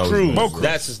Cruz. Cruz. Bo that was Cruz. his name.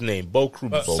 That's his name. Bo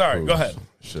Cruz. Bo- Bo Sorry, Cruz. go ahead.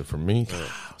 Shit, for me.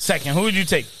 Second. Who would you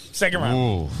take? Second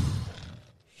round. Ooh.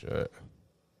 Shit.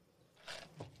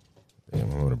 Damn,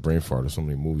 I'm having a brain fart. There's so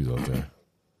many movies out there.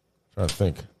 Trying to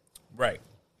think. Right.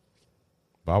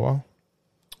 Bow Wow?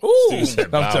 Ooh. He said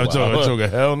I'm Bow Wow. joking.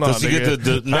 Hell no. Does he nigga. get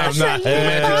the match? not-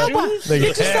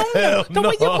 Nigga, hell The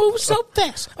way you no. move so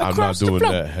fast I'm not across the doing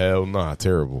floor. that. Hell no.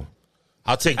 Terrible.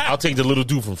 I'll take the little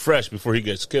dude from Fresh before he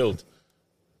gets killed.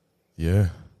 Yeah.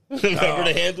 Remember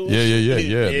the handles? Yeah.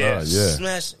 Yeah. Nah, yeah.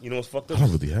 Smash. You know what's fucked up? I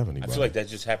don't really have I anybody. feel like that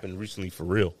just happened recently for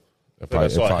real. I, If feel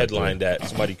like I saw if a headline do. that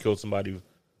somebody killed somebody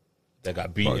that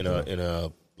got beat in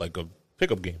a like a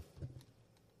pickup game.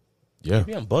 Yeah.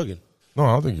 Maybe I'm bugging. No,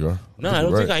 I don't think you are. No, I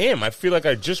don't think I am. I feel like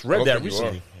I just read that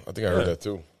recently. I think I heard that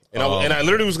too. And I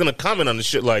literally was gonna comment on the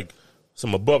shit like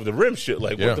some above the rim shit.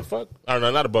 Like Yeah. what the fuck? I don't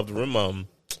know, not above the rim.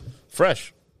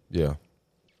 Fresh. Yeah.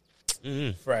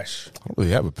 Fresh. I don't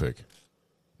really have a pick.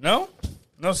 No?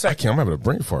 No I second. can't. I'm having a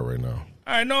brain fart right now.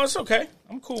 All right, no, it's okay.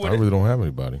 I'm cool with I it. really don't have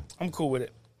anybody. I'm cool with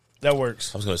it. That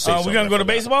works. I was gonna say we something, gonna I go to forgot.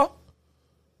 baseball?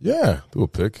 Yeah. Do a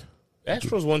pick.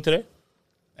 Astros won today.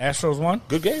 Astros won.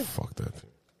 Good game. Fuck that thing.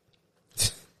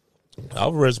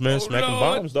 Alvarez, man, smacking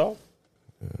Lord. bombs, dog.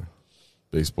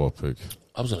 Baseball pick.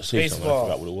 I was gonna say something. I Baseball.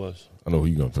 forgot what it was. I know who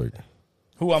you gonna pick.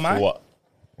 Who am I? What?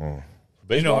 You know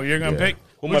Baseball? who you're gonna Yeah. pick.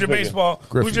 Who am Who's I your picking? baseball?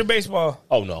 Griffey. Who's your baseball?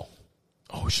 Oh no,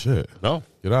 Oh shit! no.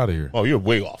 Get out of here. Oh, you're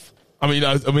way off. I mean,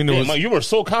 it Damn, was. Mike, you were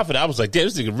so confident. I was like, damn,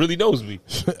 this nigga really knows me.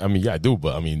 I mean, yeah, I do,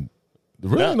 but I mean,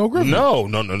 really, no Griffin. No. who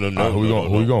we no, going- no.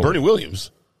 who we going Bernie with?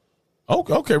 Williams.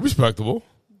 Okay, respectable.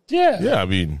 Yeah. Yeah, I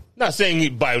mean, Not saying he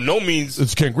by no means.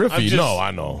 it's Ken Griffey. I'm just- No,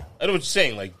 I know. I know what you're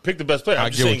saying. Like, pick the best player. I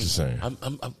I'm get just what you're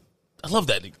saying. I love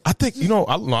that nigga. I think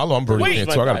I'm Bernie Wait, fan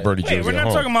too. I got a Bernie jersey Wait, we're at not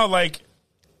home. talking about like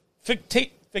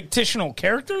fictional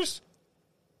characters.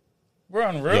 We're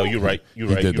on real. Yo, you're right. You're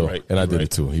He right. did You're though, right. and I You're did right.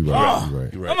 it too. He Oh, right. He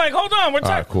right. You're right. I'm like, hold on. We're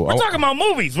right, cool. we're talking about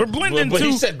movies. We're blending But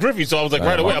he two. said Griffey, so I was like,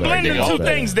 right away. I'm like, blending nigga, two all day.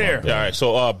 things there. Yeah, all right.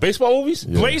 So, baseball movies?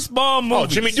 Yeah. Baseball movies. Oh,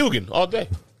 Jimmy Dugan all day.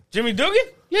 Jimmy Dugan.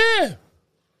 Yeah.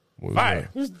 What was Fire.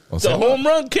 that? Oh, The say home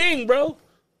run king, bro.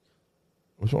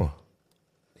 Which one?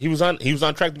 He was on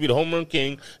track to be the home run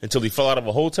king until he fell out of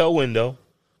a hotel window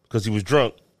because he was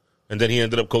drunk, and then he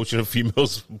ended up coaching a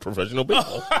female's professional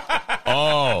baseball.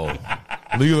 Oh,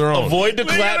 League of Their Own. Avoid the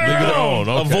clap. League of Their Own,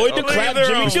 okay. Avoid the League clap, of Their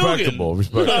Jimmy Own. Dugan. Respectable.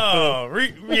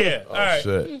 Respectable. Yeah. All right.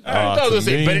 Shit. I thought I was To gonna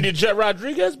say me, Benny the Jet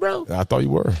Rodriguez, bro. I thought you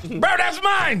were. Bro, that's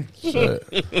mine. Shit.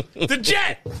 The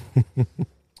Jet.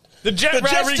 The Jet. The Jets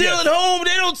Rodriguez. stealing home.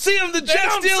 They don't see him. The They Jets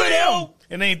don't stealing see him. home.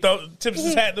 And then he tips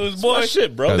his hat to his boy. My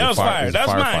shit, bro. That was fire. He's a That's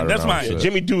mine. firefighter That's now, mine. shit.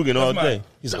 Jimmy Dugan all That's day. mine.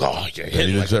 He's like, oh, you're Benny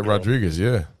hitting the like Jet a girl. Rodriguez.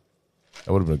 Yeah,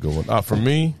 that would have been a good one. For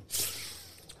me,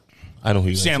 I know who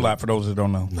you're gonna Sandlot, for those that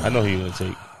don't know. take. I know who you're gonna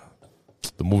take.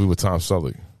 the movie with Tom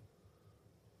Selleck.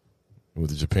 He went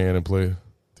to Japan and played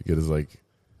to get his to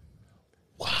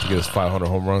get his 500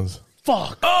 home runs.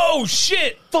 Fuck. Oh,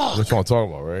 shit. Fuck. That's what I'm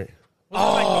talking about, right?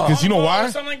 Oh, Because you know why?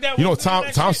 Something like that. You know, What's the name Tom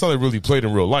of that shit? Selleck really played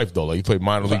in real life though. Like he played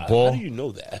minor league How ball. do you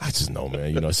know that? I just know,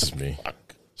 man. You know, it's just me. Fuck.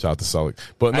 Shout out to Selleck.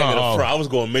 But I ain't gonna no, front. I was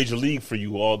going major league for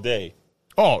you all day.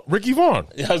 Ricky Vaughn.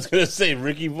 I was gonna say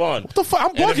Ricky Vaughn. What the fuck? I'm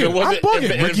And if it bugging. I'm wasn't- bugging.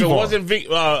 If Ricky it Vaughn.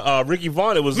 wasn't Ricky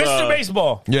Vaughn, it was Mr.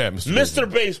 Baseball. Yeah, Mr.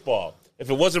 Mr. Baseball. If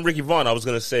it wasn't Ricky Vaughn, I was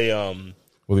gonna say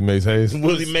Willie Mays Hayes.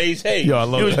 Willie Mays Hayes. Yo, I It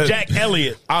love was that. Jack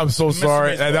Elliott. I'm so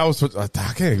sorry. Baseball. And that was I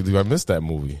can't believe I missed that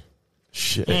movie.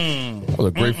 Shit. That was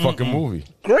a great fucking movie.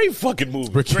 Great fucking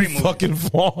movie. Ricky Great movie. fucking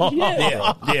Vaughn.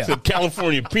 Yeah, It's the yeah.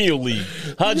 California Penal League.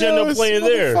 How'd you Yo, end up this playing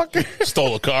there? motherfucker.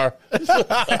 Stole a car.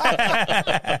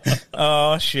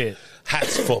 Oh, shit.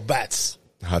 Hats for bats.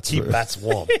 Hot Keep Spur. bats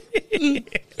warm.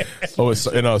 So what is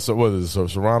it? So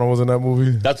Serrano was in that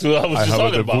movie? That's what I was just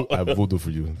talking about. I have voodoo for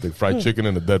you. The fried chicken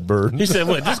and the dead bird. He said,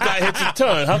 "What? This guy hits a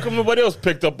ton. How come nobody else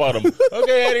picked up on him?"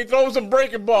 Okay, Eddie, throw him some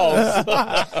breaking balls.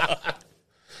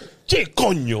 Che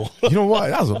coño. You know what?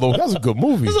 That was a good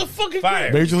movie. This is a fucking Fire.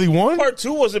 great. Major League One? Part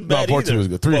 2 wasn't bad part either. 2 was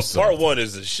good. 3 But sucked. part 1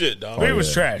 is the shit, dog. It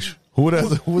was trash. Who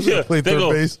was it play they third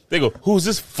go, base? They go, who's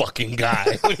this fucking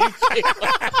guy?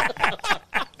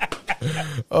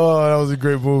 Oh, that was a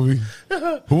great movie.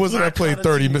 Who was it that played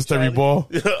 30, missed every ball?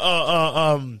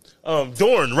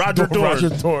 Dorn, Roger Dorn. Roger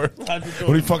Dorn.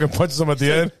 When he fucking punches him at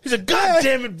the end. He said, God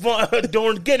damn it,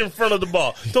 Dorn, get in front of the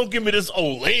ball. Don't give me this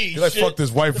old lady He like shit. fucked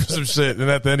his wife for some shit. And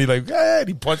at the end, he like, and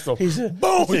he punched him. He said,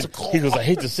 boom. he goes, I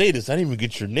hate to say this. I didn't even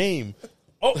get your name.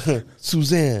 Oh,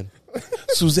 Suzanne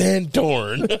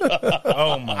Dorn.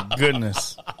 Oh my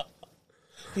goodness.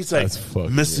 He's like, That's fucked,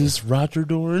 Mrs. Roger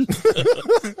Dorn.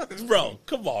 Bro,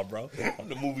 come on, bro. I'm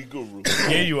the movie guru.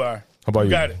 Yeah, you are. How about you?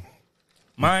 Got it.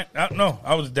 Mine? No,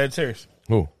 I was dead serious.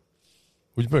 Who?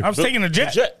 Who'd you pick? I was taking the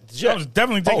jet. The jet. I was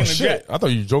definitely taking Oh, the shit. jet. I thought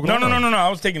you were joking No, around. I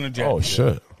was taking the jet. Oh,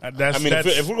 shit. That's, I mean,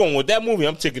 if we're going with that movie,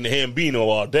 I'm taking the Hambino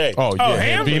all day. Oh, yeah.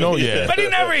 Ham? Gambino, yeah. But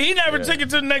he never took it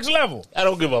to the next level. I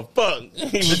don't give a fuck.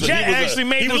 The Jet actually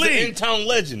made the He was league. an in-town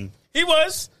legend. He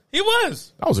was.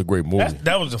 That was a great movie.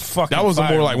 That was a fucking. That was a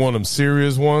fire more like movie. one of them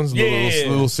serious ones. Yeah.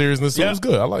 Little seriousness. It Yep. was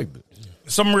good. I liked it.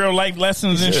 Some real life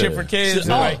lessons and Yeah. shit for kids.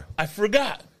 Oh, Right. I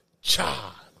forgot.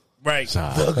 Cha. Right.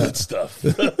 The good stuff.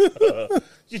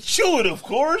 You chew it, of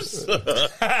course.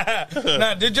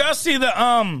 Now, did y'all see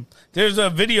the there's a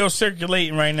video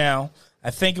circulating right now.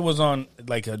 I think it was on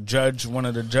like one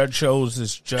of the judge shows,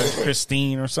 this Judge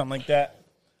Christine or something like that.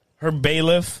 Her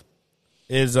bailiff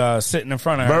is sitting in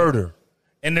front of her. Murder.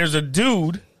 And there's a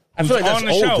dude I who's feel like that's on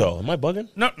the old, show. though. Am I bugging?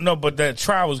 No, but that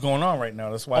trial is going on right now.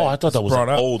 That's why. Oh, I thought it's that was brought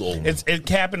up. old. It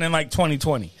happened in like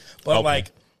 2020. But Okay.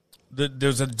 like,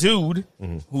 there's a dude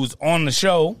who's on the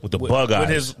show With the bug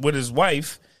eyes. with his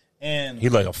wife, and He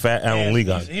like a fat Alan Lee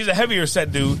guy. He's a heavier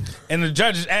set dude, and the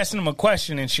judge is asking him a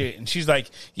question and shit, and she's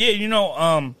like, "Yeah, you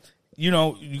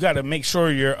got to make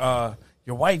sure your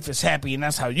wife is happy, and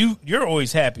that's how you're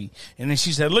always happy." And then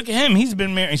she said, "Look at him, he's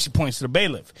been married," and she points to the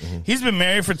bailiff. He's been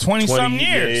married for 20-some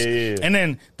years. Yeah. And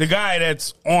then the guy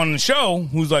that's on the show,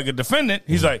 who's like a defendant,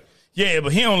 he's like, "Yeah,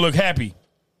 but he don't look happy."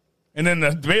 And then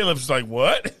the bailiff's like,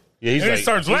 "What?" Yeah, he's and like, he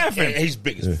starts laughing. He's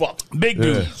big as fuck. Big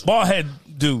dude, Yeah. bald head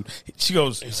dude. She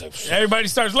goes, like, everybody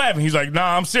starts laughing. He's like,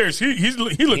 "Nah, I'm serious. He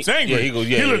looks angry. Yeah, he goes,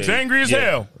 he looks angry as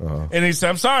hell." Uh-huh. And he said,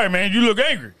 "I'm sorry, man. You look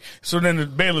angry." So then the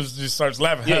bailiff just starts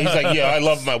laughing. Yeah, he's like, I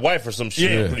love my wife or some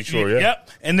shit. I'm pretty sure, yeah. Yep.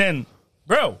 And then,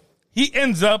 bro, he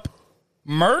ends up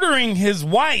murdering his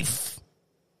wife.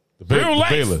 Real life.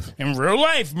 Bailiff. In real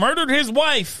life, murdered his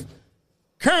wife.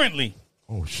 Currently.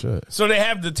 Oh, shit. So they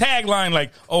have the tagline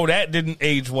like, "Oh, that didn't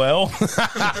age well,"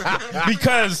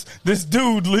 because this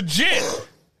dude legit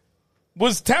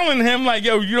was telling him like,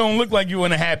 "Yo, you don't look like you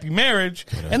in a happy marriage,"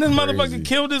 and this motherfucker crazy.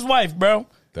 killed his wife, bro.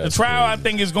 That's the trial, crazy. I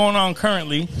think, is going on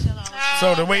currently.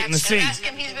 So they're waiting to see. Ask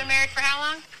him he's been married for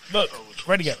how long? Look,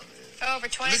 ready to go. Over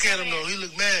 20 Look at him though, he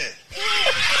look mad.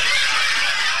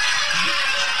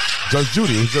 Judge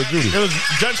Judy. It was Judge Judy. It was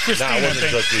Judge Christine, Nah, it I wasn't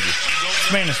think. Judge Judy.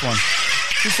 Spanish one.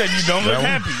 He said, "You don't look That one?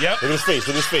 happy." Yep. Look at his face.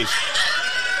 Look at his face.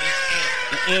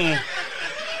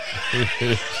 He's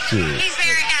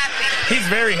very happy. He's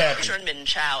very happy. Min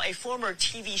Chow, a former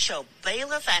TV show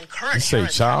bailiff and current You say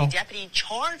Harris Chow? County deputy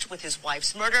charged with his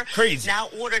wife's murder, Crazy. now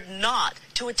ordered not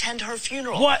to attend her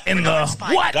funeral. What in the- Regardless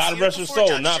by what? the God rest her before soul,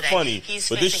 judge not today. funny, He's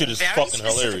but this facing shit is very fucking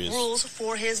specific hilarious. Rules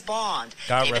for his bond.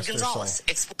 God David rest her Gonzalez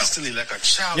explains. Instantly like a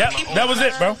child. Yep, in my that was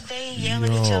it, bro. They yell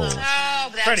at each other. Oh,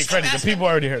 but Freddie, that's the people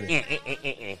already heard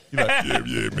it.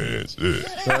 Yeah, man.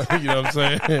 Shit. You know what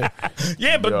I'm saying?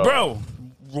 Yeah, but Yo. bro,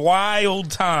 wild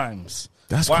times.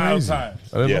 That's wild crazy. times.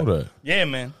 I didn't Yeah. know that. Yeah,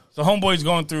 man. So homeboy's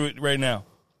going through it right now.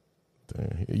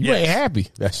 Damn. You Yes. ain't happy.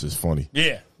 That's just funny.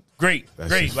 Yeah, great, That's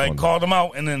great. just Like funny. called him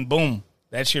out, and then boom,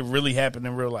 that shit really happened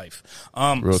in real life.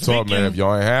 Real talk, man. If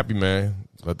y'all ain't happy, man,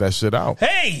 let that shit out.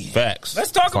 Hey, Facts.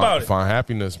 let's talk about it. Find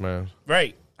happiness, man.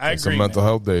 Right, I Take some agree. mental man.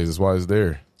 health days. That's why it's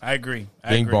there. I agree.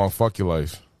 I Bing agree. bong, fuck your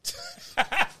life.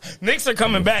 Knicks are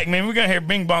coming back, man. We're gonna hear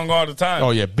Bing Bong all the time.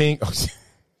 Oh yeah, Bing.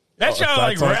 That's your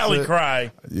like that's rally it.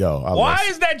 cry. Yo, Why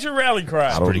is that your rally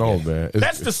cry? I don't know, man. It's-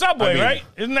 That's the subway, I mean, right?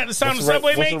 Isn't that the sound the What's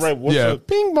subway the right, makes? what's yeah, the,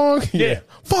 Bing bong. Yeah. Yeah.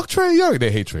 Fuck Trey Young.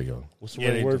 They hate Trey Young. what's the Yeah,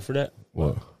 right they word do. for that?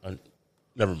 What?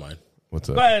 Never mind. What's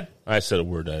up? Go ahead. I said a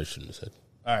word that I shouldn't have said.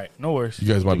 All right, no worries.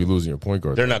 You guys might be losing your point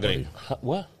guard. They're not buddy. going to.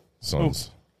 What?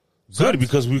 Sons. Good,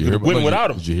 because we You hear could win about-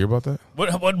 without him. Did you hear about that? What,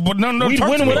 no, We'd talk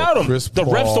win to me. without him. Chris The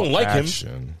refs Paul don't like him.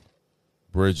 action.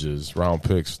 Bridges, round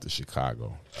picks to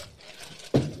Chicago.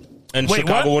 And Wait,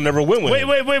 Chicago what? will never win with him.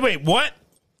 Wait. What?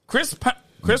 Chris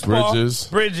Bridges. Paul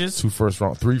Bridges 3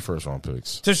 first round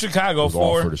picks. to Chicago Was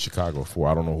offered for to Chicago for.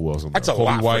 I don't know who else. That's a Kobe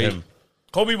lot White. for him.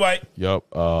 Kobe White. Yep.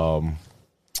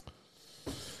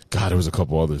 God, there was a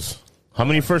couple others. How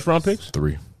many first round picks?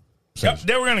 3. Yep,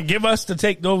 they were gonna give us to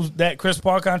take that Chris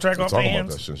Paul contract off their Talking about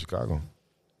that hands. shit in Chicago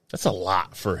That's a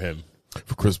lot for him.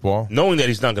 for Chris Paul. Knowing that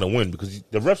he's not going to win because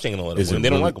the refs ain't going to let him Is win. it They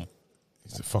don't really- like him.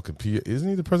 He's a fucking isn't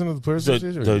he the president of the Players The,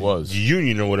 Association? the He was.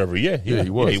 union or whatever. Yeah, Yeah, he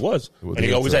was. Yeah, he was. With And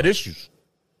he the always inside. had issues.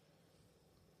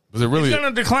 Was it really? He's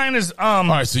gonna decline his All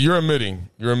right, so you're admitting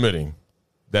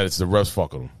that it's the refs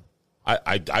fucking him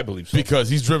I believe so. because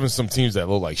he's driven some teams that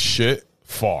look like shit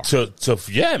far. Yeah,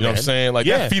 You know what I'm saying? Like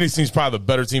that Phoenix team's probably the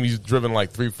better team he's driven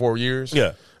like 3-4 years.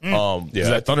 Yeah.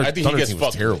 That Thunder, I think Thunder he gets team was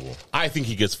fucked terrible. with. I think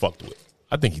he gets fucked with.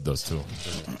 I think he does too.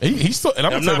 He's still, and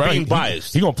I'm not being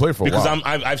biased. He's gonna play for a because while.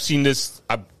 I've seen this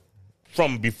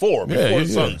from before the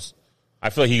Suns. I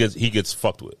feel like he gets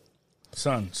fucked with.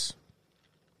 Suns.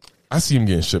 I see him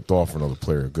getting shipped off for another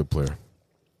player, a good player.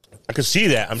 I can see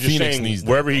that. I'm just Phoenix saying needs that.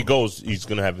 wherever he goes, he's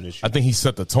gonna have an issue. I think he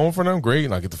set the tone for them. Great,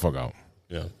 and I get the fuck out.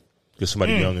 Yeah, get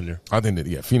somebody young in there. I think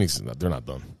that Phoenix, they're not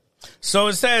done. So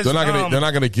it says They're not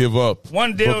gonna give up.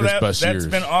 one deal Booker's that's best years.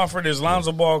 been offered is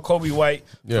Lonzo Ball, Kobe White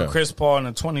Yeah. for Chris Paul in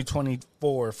a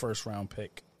 2024 first round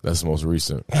pick. That's the most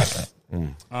recent.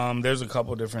 There's a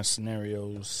couple different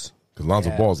scenarios. Because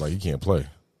Lonzo Ball's like he can't play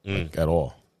like, at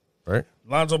all, right?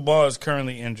 Lonzo Ball is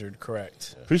currently injured.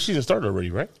 Correct. Preseason started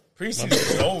already, right? Preseason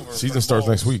is over. Season for the starts Bulls.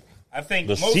 next week. I think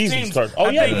The most season teams. starts.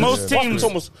 I think most Fuck, teams. it's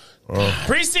almost.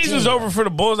 Preseason's over for the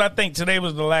Bulls. I think today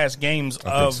was the last games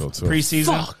of so, too.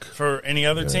 preseason Fuck. for any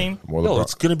other team. More, No,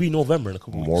 it's gonna be November in a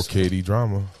couple more weeks. KD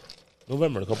drama.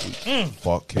 November in a couple weeks.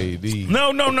 Fuck KD. No.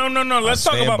 Let's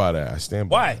I talk stand about by that. I stand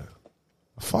by why.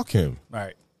 that. Fuck him. All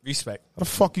right, respect. How the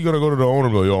fuck you gonna go to the owner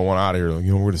and be like, yo, I want out of here? Like,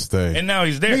 you know where to stay. And now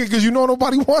he's there. Because you know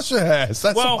nobody wants your ass.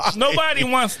 That's Well, why. nobody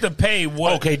wants to pay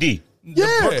what KD. the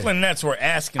Yeah. Brooklyn Nets were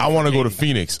asking. I want to for go to KD.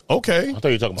 Phoenix. Okay. I thought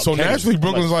you were talking about So Kennedy. naturally,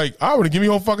 Brooklyn's like, I would give me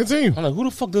a whole fucking team. I'm like, who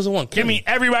the fuck doesn't want? Give Kenny? me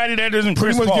everybody that isn't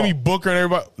Pretty Chris much Paul. give me Booker and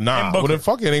everybody. Nah, And well Booker. then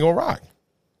fuck it, ain't gonna rock.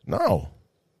 No.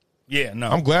 Yeah, no.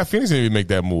 I'm glad Phoenix didn't even make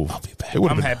that move. I'll be back. It would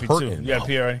have I'm been happy hurting. too. Yeah,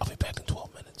 PRA. I'll be back in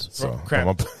 12 minutes. So,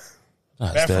 Crap.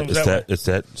 Bathrooms that way.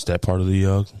 It's that part of the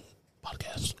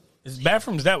podcast. It's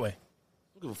bathrooms that way. I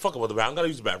don't give a fuck about the bathroom. I gotta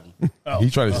use the bathroom. He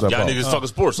tried to step Y'all out. niggas talking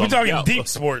sports. So We're I'm talking out. deep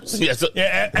sports. Yeah, so- Yeah,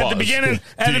 at the Pause. beginning.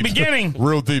 At the Deep. beginning.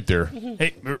 Real deep there.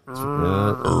 Hey,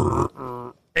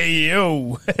 hey,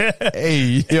 yo.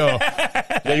 Hey, yo.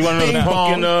 Yeah, you want another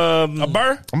pumpkin? A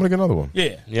burr? I'm gonna get another one.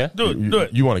 Yeah. Yeah? Do it. Do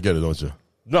it. You want to get it, don't you?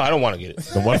 No, I don't want to get it.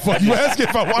 Then why the fuck you asking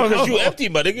if I want to Because you know? empty,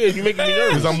 my nigga. You making me nervous.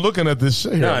 Because I'm looking at this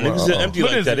shit here. Nah, niggas are empty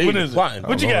What like is that. it? They What ain't is it? flying.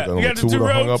 What you got? You got the two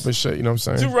hung up routes? and shit. You know what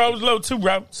I'm saying? 2 routes, low, 2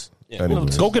 routes.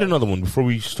 Anyways. Go get another one before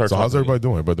we start. So how's talking. everybody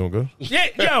doing? Everybody doing good? Yeah,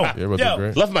 yo. Everybody doing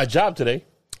great? Left my job today.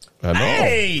 I know.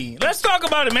 Hey, let's talk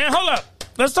about it, man. Hold up.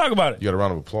 Let's talk about it. You got a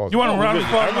round of applause. You want a round of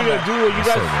applause? Are we gonna do what you What's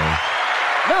up, guys? man?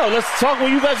 No, let's talk what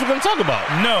you guys were gonna talk about.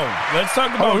 No, let's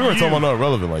talk about Oh, we weren't you. talking about nothing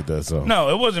relevant like that. So No,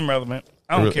 it wasn't relevant.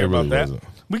 I don't It care really about that. wasn't.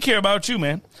 We care about you,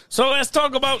 man. So let's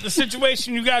talk about the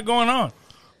situation you got going on.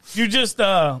 You just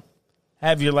have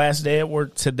your last day at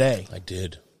work today. I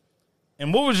did.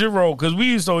 And what was your role? Because we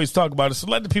used to always talk about it. So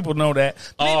let the people know that.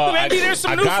 Maybe there's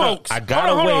some new folks. Hold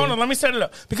on. Let me set it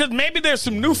up. Because maybe there's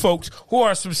some new folks who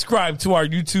are subscribed to our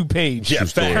YouTube page Yeah,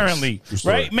 facts. currently. True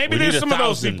story. Right? Maybe We there's need some of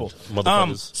those 1,000 people.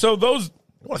 motherfuckers. So those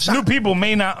new people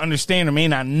may not understand or may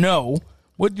not know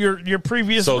what your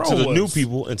previous So role to the was. new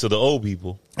people and to the old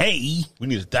people, Hey. we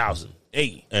need 1,000.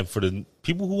 Hey. And for the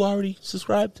people who already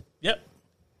subscribed, Yep.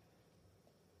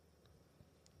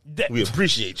 we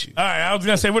appreciate you. All right, I was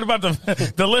gonna say, what about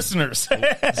the listeners? See,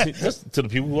 that's to the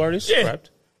people who already subscribed,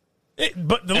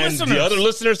 But the and listeners, the other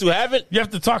listeners who haven't, you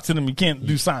have to talk to them. You can't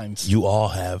do signs. you all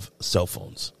have cell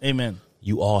phones. Amen.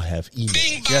 You all have email.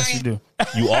 Yes, you do.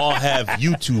 You all have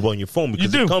YouTube on your phone You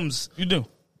because do. it comes You do.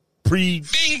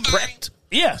 pre-prepped.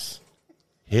 Yes.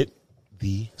 Hit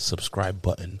the subscribe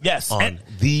button. Yes, on and-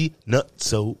 the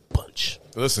Nutso Bunch.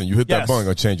 listen, you hit Yes. that button,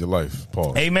 gonna change your life.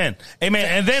 Pause. Amen. Amen.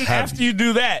 And then after you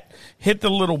do that, hit the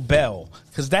little bell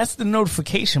because that's the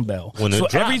notification bell. When it so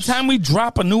every drops. time we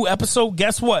drop a new episode,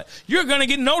 guess what? You're gonna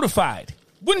get notified.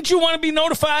 Wouldn't you want to be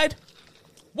notified?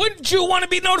 Wouldn't you want to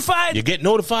be notified? You get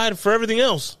notified for everything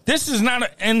else. This is not an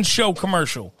end show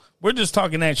commercial. We're just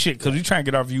talking that shit because we trying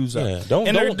to get our views up. Yeah,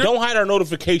 don't hide our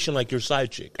notification like your side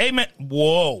chick. Amen.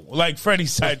 Whoa, like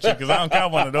Freddie's side chick, because I don't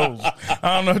got one of those.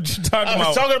 I don't know what you're talking I about.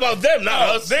 was talking about them,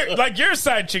 not us. They're like your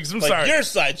side chicks. I'm Like sorry. your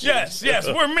side chicks. Yes,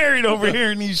 we're married over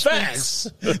here in these Facts.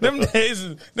 streets. Them days,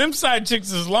 them side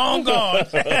chicks is long gone.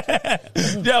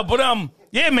 Yeah, but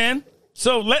yeah, man.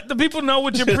 So let the people know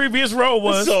what your previous role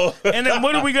was, So- and then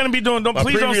what are we going to be doing?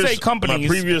 Please don't say companies. My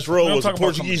previous We role don't was a talk about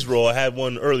Portuguese role. I had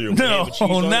one earlier. with No, ham and cheese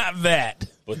on it. not that.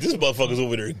 But this motherfucker's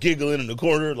over there giggling in the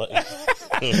corner. Like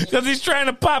Because he's trying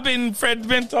to pop in. Fred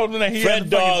Ben told him that he Fred had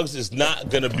the fucking- Dogs is not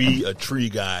going to be a tree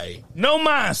guy No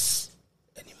mas.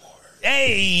 anymore.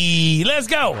 Hey, let's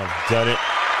go. I've done it.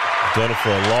 I've done it for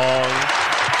a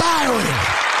long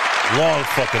Long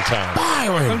fucking time.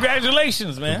 Byron.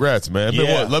 Congratulations, man. Congrats, man. Been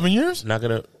Yeah. what, 11 years? Not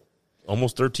gonna,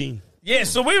 almost 13. Yeah,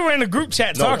 so we were in the group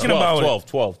chat No, talking 12, about 12, it.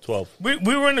 12, 12.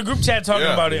 We were in the group chat talking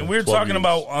Yeah. about it, and we were 12 talking years.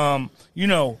 about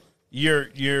you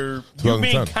being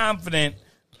 2010. confident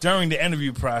during the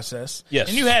interview process. Yes.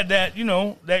 And you had that,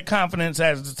 that confidence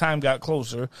as the time got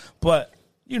closer. But,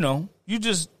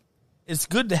 it's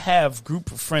good to have a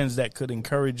group of friends that could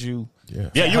encourage you. Yeah,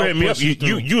 you help hit me up. push you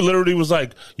through. You literally was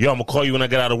like, yo, I'm going to call you when I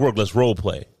get out of work. Let's role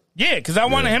play. Yeah, because I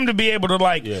wanted him to be able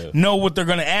to know what they're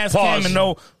going to ask Pause. him and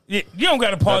know. You don't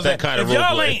got to pause Not that kind of if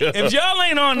y'all role ain't play. if y'all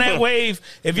ain't on that wave,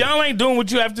 if y'all ain't doing what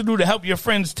you have to do to help your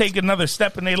friends take another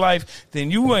step in their life,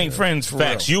 then you ain't friends for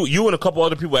Facts. real. You and a couple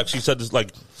other people actually said this,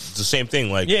 like, the same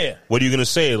thing. Like, Yeah. what are you going to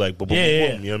say? Like, boom, boom, Yeah,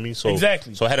 boom, boom. You know what I mean? So,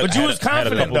 exactly. So I had a, But you I had was a- I had a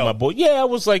confident, couple of my though. boys. Yeah, I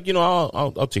was like,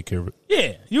 I'll take care of it.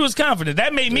 Yeah, you was confident.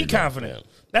 That made me confident.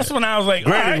 That's when I was like,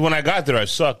 all Granted, right. when I got there, I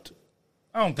sucked.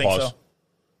 I don't think Pause.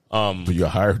 so. But you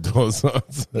hired those. No.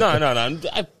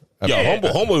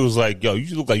 Homeboy was like, yo,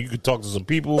 you look like you could talk to some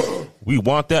people. We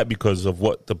want that because of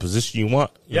what the position you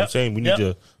want. You know what I'm Yep. saying? We need Yep.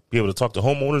 to be able to talk to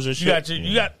homeowners and shit.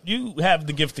 You have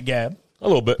the gift of gab. A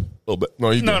little bit.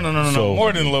 No, you No, do. no. So-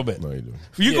 More than a little bit. No, you do.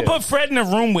 You can Yeah. put Fred in a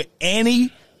room with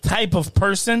any type of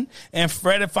person, and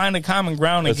Fred would find a common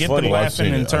ground and It's get funny. them I've laughing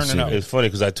seen and it. I've turning seen up. It's funny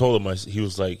because I told him,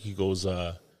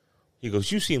 he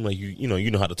goes, you seem like you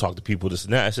know how to talk to people, this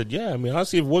and that. I said, yeah, I mean,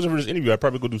 honestly, if it wasn't for this interview, I'd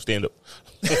probably go do stand-up.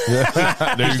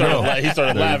 There you go. He started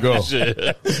There you laughing go. and shit.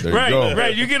 There you Right, go.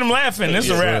 right. You get them laughing. It's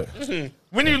a wrap.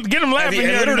 When you get them laughing, you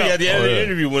already Literally know. at the end of yeah. the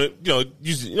interview,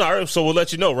 when all right, so we'll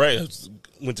let you know, right? I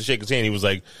went to shake his hand. He was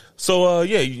like, so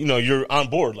yeah, you're on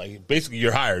board. Like, basically,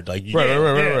 you're hired. Like, Right.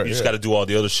 you just got to do all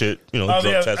the other shit, drug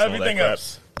tests, and all that everything crap.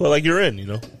 else. But like, you're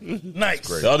in, Nice.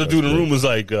 The other dude in the room was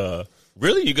like,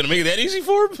 really? You gonna make it that easy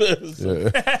for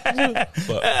him?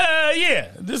 Yeah.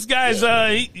 This guy's,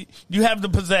 you have the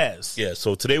pizzazz. Yeah.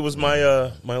 So today was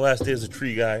my my last day as a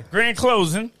tree guy. Grand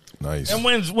closing. Nice. And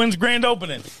when's grand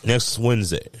opening? Next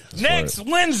Wednesday. Next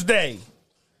Wednesday.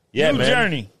 Yeah, New man.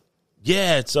 journey.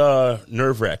 Yeah, it's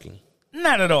nerve wracking.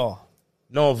 Not at all.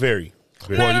 No, very.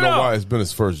 Well, Not you at know all. why? It's been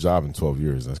his first job in 12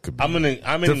 years. That could be. I'm an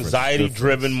Difference. anxiety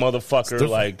driven motherfucker.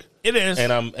 different. Like It is.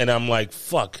 and I'm like,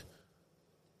 fuck.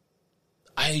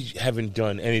 I haven't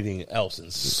done anything else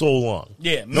in so long.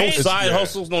 Yeah, no man- side yeah.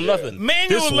 hustles, no nothing.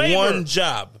 Manual this labor. one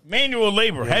job. Manual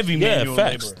labor. Heavy Yeah, manual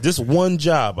facts. labor. This one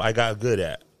job I got good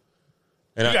at.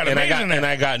 And You got amazing at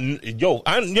I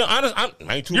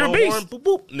ain't too You're a long beast. horn, boop,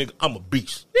 boop, nigga, I'm a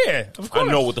beast. Yeah, of course.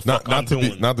 I know what the fuck I'm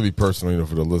doing. Not to be personal,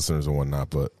 for the listeners and whatnot,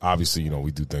 but obviously,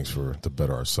 we do things to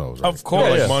better ourselves. Right? Of course.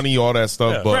 Like Yeah. money, all that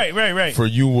stuff. Yeah. But Right. For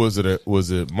you, was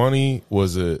it money?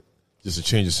 Was it just a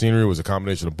change of scenery? Was it a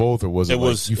combination of both, or was it,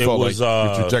 you felt like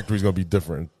your trajectory is going to be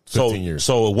different in 15 years?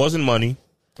 So it wasn't money,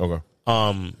 Okay.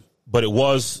 but it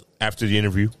was after the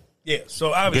interview. Yeah,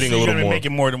 so obviously Getting a you're little going to be more.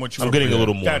 making more than what you I'm were getting a bringing.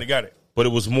 little more. Got it. But it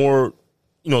was more,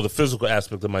 the physical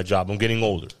aspect of my job. I'm getting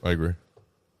older. I agree.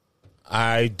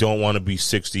 I don't want to be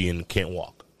 60 and can't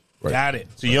walk. Right. Got it.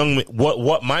 It's a young man.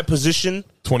 What my position?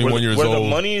 21 where, years where old. the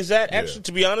money is at? Actually,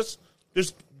 to be honest,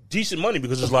 there's decent money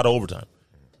because there's a lot of overtime.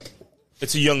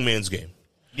 It's a young man's game,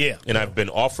 Yeah. and I've been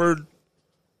offered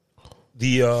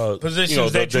the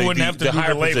Positions that you wouldn't have to the do the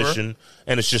higher labor. position,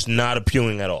 and it's just not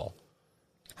appealing at all.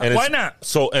 And Why it's- not?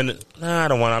 So I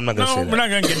don't want. I'm not going to No, say that. we're not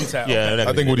going to get into that. Yeah, Okay. I'm not I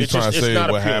gonna think what say he's that. trying to It's just- say, it's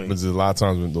not what appealing. happens is a lot of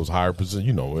times in those higher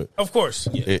positions, it. Of course.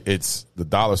 It's the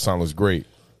dollar sign looks great,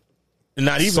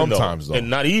 Not even sometimes, though. and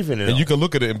not even. and you can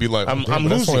look at it and be like, I'm but that's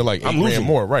losing. only like $8 I'm grand losing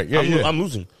more, right? Yeah, I'm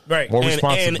losing. Right. More And-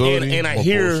 responsibility, and I more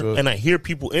hear bullshit.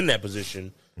 people in that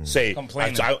position say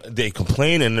Complaining. they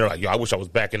complain and they're like, "Yo, I wish I was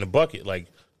back in the bucket," like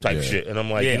type Yeah. shit. And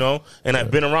I'm like, Yeah. and I've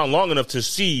been around long enough to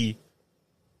see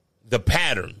the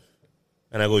pattern.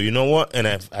 And I go, you know what? And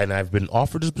I've been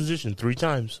offered this position 3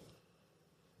 times.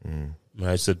 And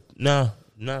I said, nah.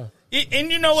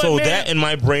 And you know what, So man? that in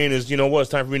my brain is, you know what? It's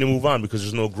time for me to move on because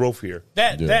there's no growth here.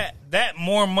 That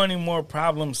more money, more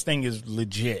problems thing is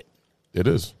legit. It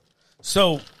is.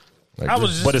 So I I agree.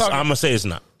 was just But I'm talking, gonna say it's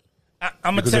not. I'm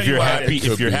going to Because tell if you you're why happy, it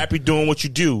is. if you're be. happy doing what you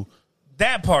do,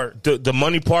 That part. the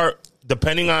money part,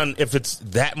 depending on if it's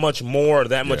that much more or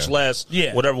that much Yeah. less,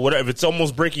 Yeah. whatever. If it's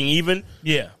almost breaking even,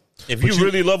 Yeah. if you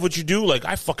really love what you do, like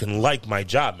I fucking like my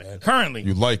job, man. Currently.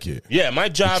 You like it. Yeah, my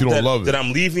job you don't love it. that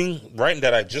I'm leaving, right,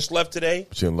 that I just left today,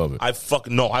 But you didn't love it.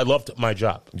 I loved my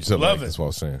job. You said Love like, it. that's what I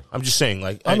was saying. I'm just saying,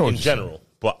 like I know in what you're general,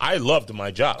 but I loved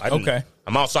my job. Okay.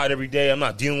 I'm outside every day. I'm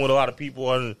not dealing with a lot of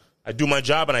people, and I do my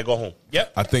job and I go home.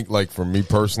 Yep. I think, like, for me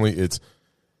personally, it's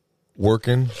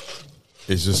working.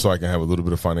 It's just so I can have a little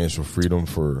bit of financial freedom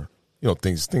for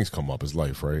things come up. It's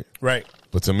life, right? Right.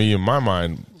 But to me, in my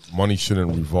mind, money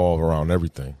shouldn't revolve around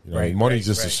everything. Right, money's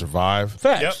right, just to right. survive.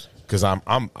 Facts. Yep. Because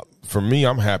for me,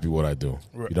 I'm happy what I do.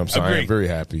 You know what I'm saying? Agreed. I'm very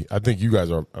happy. I think you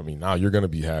guys are. I mean, now you're going to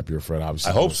be happier, Fred. Obviously,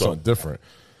 I hope doing so. Something different.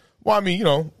 Well, I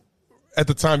mean, at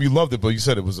the time you loved it, but you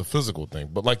said it was a physical thing.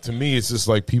 But like to me, it's just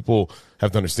like people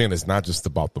have to understand it's not just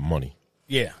about the money.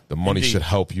 Yeah. The money Indeed. should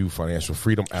help you, financial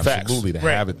freedom, absolutely, to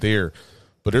Right. have it there.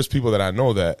 But there's people that I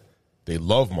know that they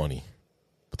love money,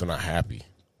 but they're not happy.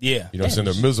 Yeah. You know what I'm saying?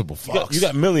 They're miserable fucks. You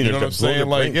got millionaires. You know what I'm that blow saying? their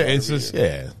Like, brain yeah, every it's just,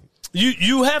 year.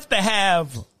 You have to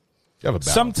have You have a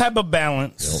balance. some type of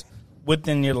balance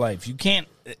within your life. You can't.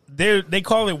 They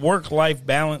call it work-life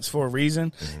balance for a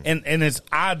reason, and it's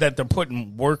odd that they're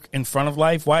putting work in front of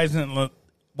life. Why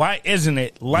isn't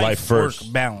it life first.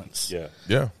 work balance? Yeah.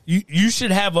 Yeah. You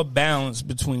should have a balance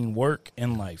between work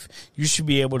and life. You should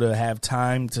be able to have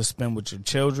time to spend with your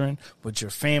children, with your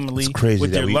family, It's crazy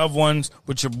with that your we- loved ones,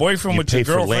 with your boyfriend, You with your pay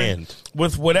for girlfriend, land.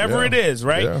 with whatever Yeah. it is,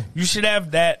 right? Yeah. You should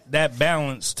have that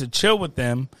balance to chill with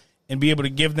them and be able to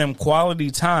give them quality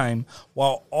time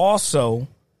while also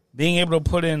being able to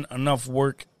put in enough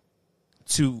work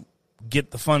to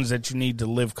get the funds that you need to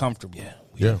live comfortably.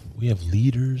 Yeah. We have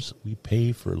leaders. We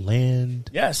pay for land.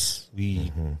 Yes.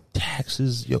 We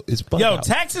taxes. It's bugged Yo, out.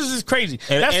 taxes is crazy.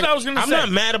 And- That's and what I was going to I'm say. not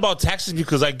mad about taxes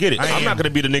because I get it. I I'm am. not going to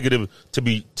be the nigga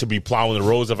to be plowing the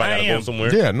roads if I I got to go am.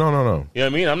 somewhere. Yeah. No. You know what I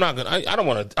mean? I'm not gonna. I don't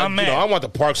want to. I'm mad. I want the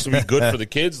parks to be good for the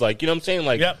kids. Like, you know what I'm saying?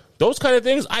 Like, Yep. those kind of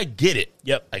things. I get it.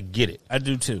 Yep. I get it. I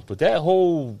do too. But that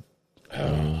whole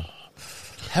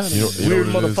having You know- a you know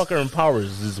weird what it is? motherfucker in power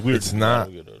is weird. It's not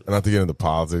to get into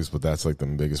politics, but that's like the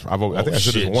biggest. I think I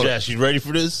should shit, have won. Jess, you ready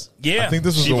for this? Yeah. I think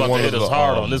this was She the about to one hit of us the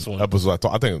hard on this one. episodes.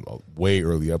 I think way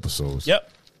early episodes. Yep.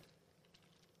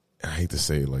 I hate to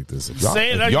say it like this. If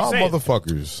Say it like y'all you say it.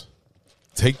 motherfuckers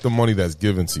take the money that's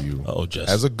given to you Uh-oh, Jess.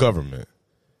 as a government,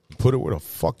 put it where the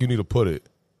fuck you need to put it,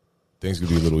 things could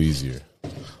be a little easier.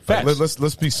 Facts. Like,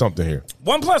 let's be something here.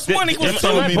 1 + 1 Am equals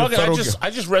I me 2. the bugging? federal I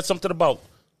just read something about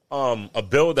a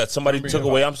bill that somebody took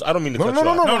away. I don't mean to cut you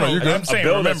off. no, you're good. I'm saying, a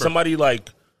bill that remember. somebody like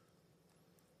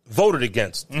voted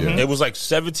against. Mm-hmm. It was like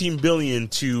 17 billion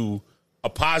to a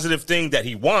positive thing that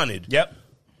he wanted. Yep.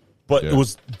 But Yeah.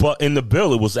 but in the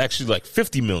bill it was actually like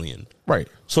 50 million. Right.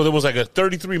 So there was like a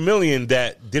 33 million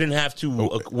that didn't have to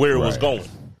where it was Right. going.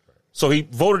 So he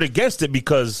voted against it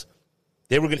because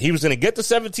he was going to get the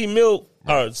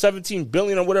 17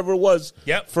 billion or whatever it was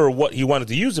Yep. for what he wanted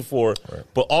to use it for. Right.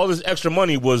 But all this extra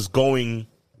money was going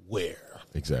where?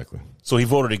 Exactly. So he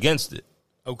voted against it.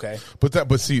 Okay. But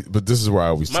this is where I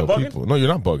always Am I tell bugging? people. No, you're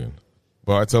not bugging.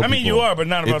 But I tell I people. mean, you are, but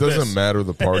not about It doesn't this. matter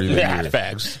the party that Yeah, you're.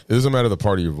 facts. It doesn't matter the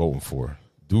party you're voting for.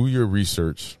 Do your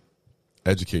research.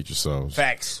 Educate yourselves.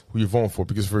 Facts. Who you're voting for.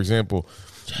 Because, for example,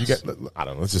 you got, I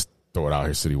don't know, let's just throw it out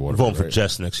here, City Water. Voting for right?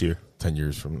 Jess next year. 10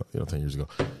 years from, 10 years ago.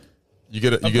 You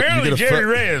get Apparently, a Jerry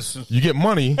Reyes. You get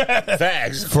money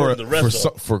Facts. for the rest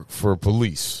of for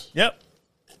police Yep.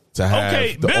 to have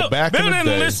Okay. the, Bill back in the didn't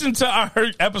day. listen to our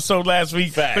episode last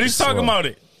week, Facts. but he's talking Well, about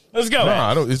it. Let's go. No,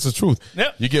 I don't. It's the truth.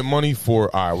 Yep. You get money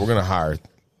for, all right, we're going to hire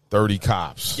 30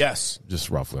 cops. Yes. Just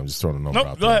roughly. I'm just throwing a number Nope,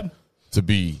 out go there. ahead. To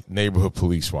be neighborhood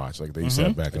police watch, like they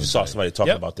said back in I the saw day. somebody talking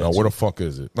Yep. about that. No, too. where the fuck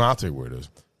is it? No, I'll tell you where it is.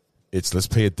 It's let's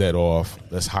pay a debt off.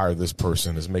 Let's hire this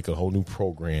person. Let's make a whole new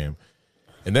program.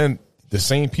 And then the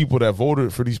same people that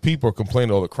voted for these people are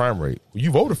complaining of the crime rate. Well,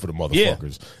 you voted for the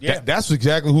motherfuckers. Yeah. That's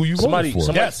exactly who you voted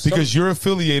for. Yes. Because you're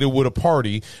affiliated with a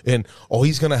party and,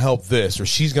 he's going to help this or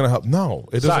she's going to help. No,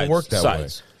 it doesn't work that way.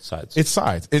 Sides. It's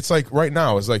sides. It's like right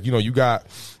now, it's like, you got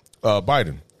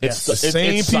Biden. It's The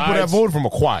same people that voted for him are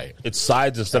quiet. It's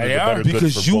sides instead of They the are. better good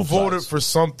Because for you both voted sides. for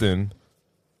something,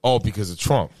 because of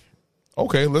Trump.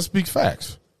 Okay, let's speak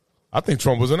facts. I think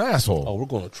Trump was an asshole. Oh, we're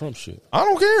going to Trump shit. I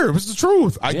don't care. It's the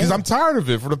truth. Because Yeah. I'm tired of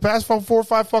it. For the past 4 or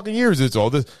 5 fucking years, it's all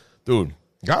this. Dude,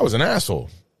 the guy was an asshole.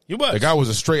 He was. The guy was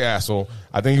a straight asshole.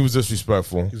 I think he was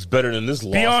disrespectful. He's better than this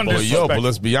law. Beyond But disrespectful. but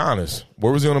let's be honest.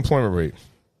 Where was the unemployment rate?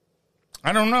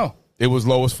 I don't know. It was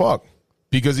low as fuck.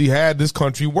 Because he had this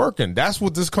country working. That's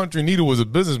what this country needed was a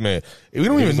businessman. We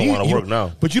don't Niggas even don't need wanna you work don't-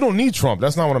 now. But you don't need Trump.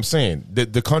 That's not what I'm saying.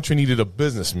 The country needed a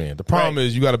businessman. The problem Right.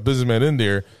 is you got a businessman in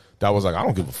there that was like, I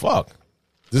don't give a fuck.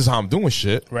 This is how I'm doing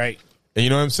shit. Right. And you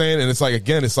know what I'm saying? And it's like,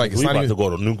 again, it's like, it's We not about even, to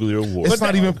go to nuclear war. it's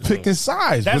not even picking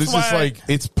sides. But That's it's just why- like,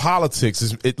 it's politics.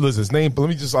 Listen, his name,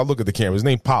 I'll look at the camera. His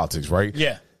name politics, right?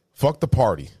 Yeah. Fuck the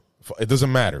party. It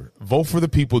doesn't matter. Vote for the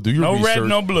people. Do your No research. red,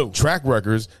 no blue. Track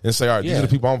records and say, all right, these Yeah. are the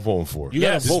people I'm voting for. You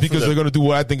gotta Yes. vote Just for because them. they're going to do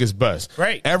what I think is best.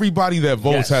 Right. Everybody that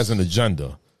votes Yes. has an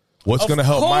agenda. What's Of going to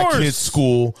help my course. kid's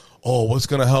school oh, what's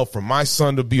going to help for my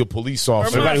son to be a police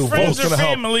officer? Or my Everybody who friends votes or going to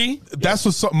help. family.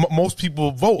 That's what most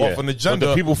people vote off an agenda. But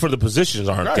the people for the positions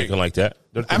aren't Right. thinking like that.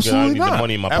 They're thinking, Absolutely I need not. the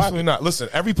money in my Absolutely pocket. not. Listen,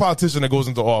 every politician that goes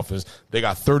into office, they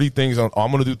got 30 things on. Oh,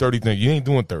 I'm going to do 30 things. You ain't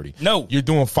doing 30. No. You're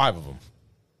doing 5 of them.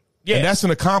 Yeah. And that's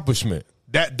an accomplishment.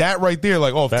 That right there,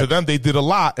 like, to them, they did a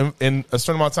lot in a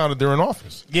certain amount of time that they're in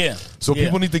office. Yeah. So Yeah.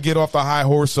 people need to get off the high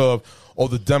horse of,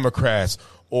 the Democrats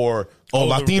or the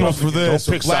Latinos for this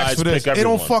Don't or pick blacks sides, for this. pick It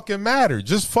don't everyone. fucking matter.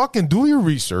 Just fucking do your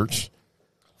research,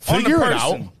 On the figure it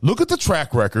out, person. look at the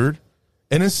track record,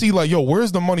 and then see like,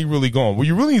 where's the money really going? Well,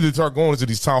 you really need to start going into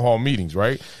these town hall meetings,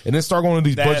 right? And then start going to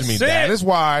these budget That's meetings. it. That is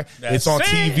why That's it's on it.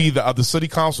 TV, the city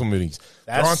council meetings.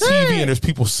 That's They're on TV it. and there's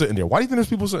people sitting there. Why do you think there's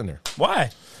people sitting there? Why?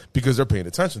 Because they're paying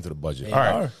attention to the budget. They All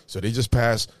right. are. So they just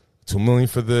passed $2 million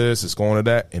for this, it's going to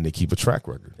that, and they keep a track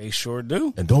record. They sure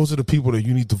do. And those are the people that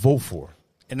you need to vote for.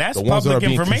 And that's The ones that are public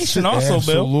being information consistent. also,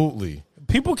 Bill. Absolutely.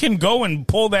 People can go and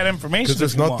pull that information. Because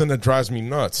there's if you nothing want. that drives me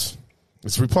nuts.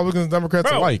 It's Republicans and Democrats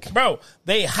alike. Bro,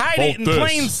 they hide Vote it in this.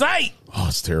 plain sight. Oh,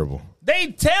 it's terrible.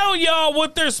 They tell y'all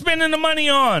what they're spending the money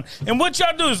on. And what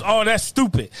y'all do is, that's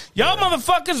stupid. Y'all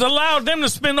motherfuckers allowed them to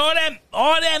spend all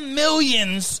that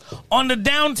millions on the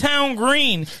downtown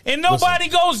green. And nobody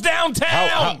goes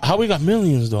downtown. How we got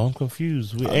millions, though? I'm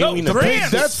confused. We No, we the pay-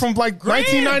 grants. That's from like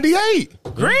Grants.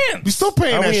 1998. Grants. We still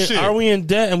paying Are that we, shit. are we in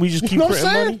debt and we just keep know what I'm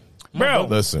printing saying? money? Bro,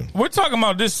 Listen. we're talking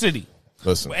about this city.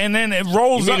 Listen. And then it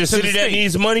rolls You up mean to a the city that state.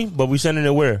 needs money, but we sending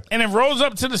it where? And it rolls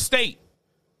up to the state.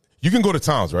 You can go to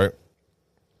towns, right?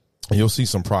 And you'll see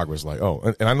some progress. Like,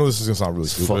 and I know this is going to sound really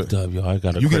It's stupid. fucked up, yo. I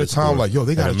got You get a town like,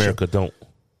 they got and America don't.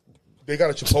 They got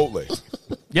a Chipotle.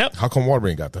 Yep. How come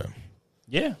Waterbury ain't got that?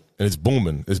 Yeah. And it's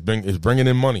booming. It's bringing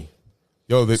in money.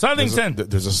 Southington.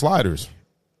 There's a Sliders.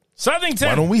 Southington.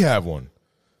 Why don't we have one?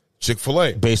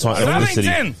 Chick-fil-A. Based on ethnicity.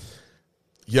 Southington.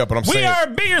 Yeah, but I'm We saying are a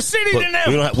bigger city than them.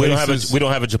 We don't have Places- we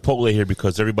don't have a Chipotle here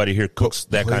because everybody here cooks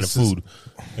that kind of Places- food.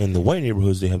 In the white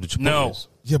neighborhoods, they have the Chipotles. No.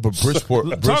 Yeah, but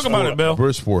Bridgeport. Talk about it, Bill.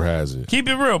 Bridgeport has it. Keep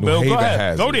it real, New Bill. Go Haven ahead.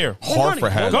 has Go it. there.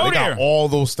 Hartford has Go it. They there. got all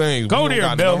those things. Go We don't there,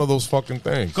 got Bill. none of those fucking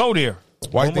things. Go there.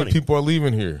 Why do you No think money. people are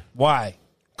leaving here? Why?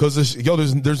 Because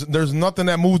there's nothing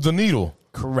that moves the needle.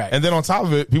 Correct. And then on top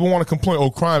of it, people want to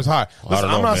complain, crime's high. I Listen,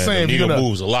 don't know, I'm not man. saying The if you're needle gonna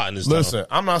moves a lot in this Listen,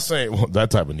 I'm not saying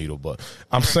that type of needle, but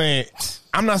I'm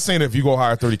not saying if you go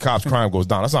hire 30 cops, crime goes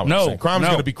down. That's not what I'm saying. Crime is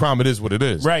going to be crime. It is what it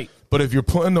is. Right. But if you're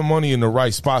putting the money in the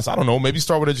right spots, I don't know, maybe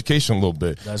start with education a little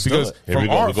bit. Let's do because it. Here we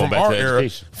go. We're going back to era,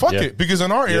 education. fuck Yeah. it. Because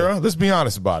in our era, let's be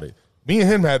honest about it. Me and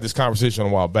him had this conversation a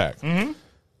while back. Mm-hmm.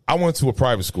 I went to a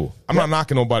private school. I'm not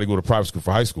knocking nobody to go to private school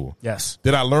for high school. Yes.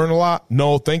 Did I learn a lot?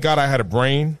 No. Thank God I had a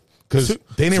brain because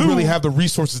they didn't really have the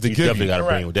resources to You give definitely you. got to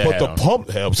bring with that But hat the on. pub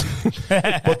helps.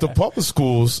 But the public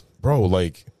schools, bro,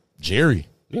 like Jerry.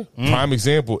 Yeah. Prime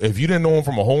example. If you didn't know him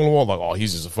from a hole in the wall, like,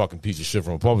 he's just a fucking piece of shit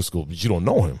from a public school, but you don't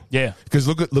know him. Yeah. Because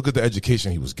look at the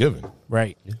education he was given.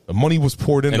 Right. The money was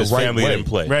poured in And the his right family way. didn't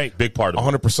play. Right. Big part of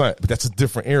it. 100%. But that's a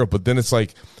different era. But then it's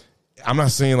like, I'm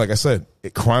not saying, like I said,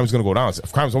 crime's going to go down.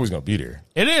 Crime's always going to be there.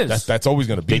 It is. That's always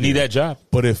going to be They need there. that job.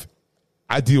 But if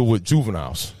I deal with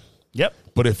juveniles, Yep.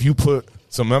 but if you put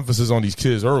some emphasis on these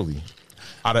kids early,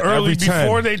 out of Early every 10,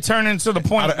 before they turn into the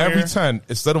point out of every where- 10,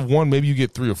 instead of one, maybe you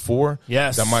get 3 or 4.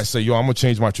 Yes. That might say, I'm going to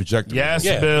change my trajectory. Yes,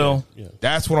 Yeah. Bill. Yeah.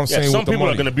 That's what I'm Yeah, saying some with the people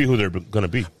money. are going to be who they're going to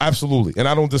be. Absolutely. And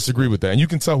I don't disagree with that. And you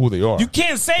can tell who they are. You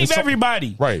can't save And some-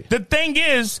 everybody. Right. The thing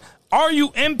is, are you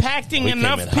impacting We came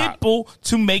enough in hot. people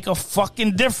to make a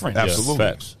fucking difference? Absolutely.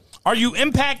 Facts. Are you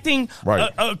impacting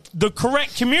Right. the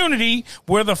correct community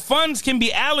where the funds can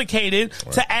be allocated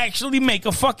to actually make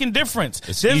a fucking difference?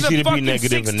 It's There's easy a to be fucking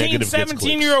negative and negative gets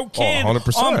 17-year-old clicks. kid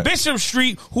 100%. on Bishop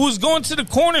Street who was going to the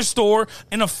corner store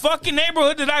in a fucking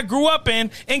neighborhood that I grew up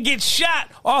in and get shot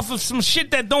off of some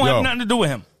shit that don't Yo. have nothing to do with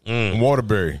him. In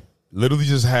Waterbury, literally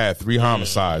just had 3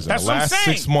 homicides in That's the what I'm last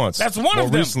saying. 6 months. That's one More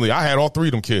of them. recently, I had all 3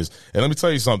 of them kids. And let me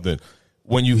tell you something.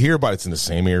 When you hear about it's in the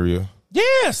same area,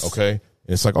 Yes. okay,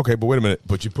 and it's like, okay, but wait a minute.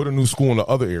 But you put a new school in the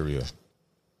other area.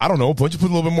 I don't know, but you put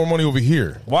a little bit more money over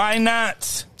here. Why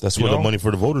not? That's You where know? the money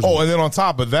for the voters Oh, is. and then on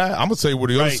top of that, I'm going to tell you where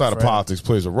the other Right, side of right. politics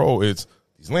plays a role. It's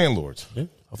these landlords. Yeah.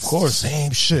 Of course.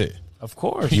 Same shit. Of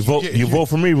course. You vote. Yeah, You vote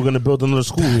for me. We're going to build another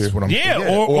school here. That's what I'm Yeah,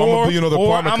 or, or I'm going to be another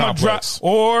apartment I'ma complex.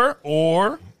 or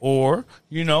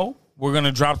we're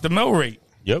gonna drop the mill rate.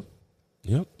 Yep.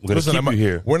 Yep. We're going to Listen, keep you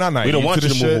here. We're not naive We don't want to you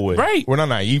this to move shit. away. Right. We're not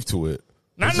naive to it.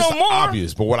 Not It's no just more.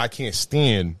 obvious, but what I can't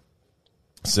stand,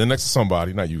 sitting next to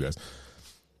somebody, not you guys.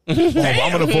 I'm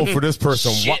going to vote for this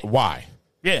person. Shit. Why?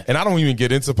 Yeah. And I don't even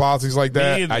get into politics like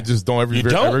that. either. I just don't You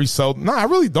don't? every seldom. No, I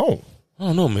really don't. I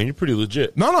don't know, man. You're pretty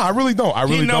legit. No, I really don't. I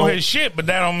really He know don't. his shit, but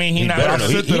that don't mean he not. better know.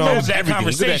 He He knows that everything. Look at that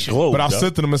conversation. globe, But I'll yo.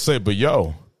 sit to them and say, but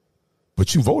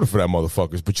you voted for that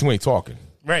motherfuckers, but you ain't talking.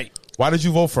 Right. Why did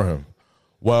you vote for him?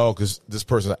 Well, because this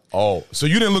person. Oh, so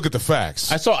you didn't look at the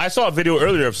facts. I saw a video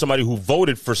earlier of somebody who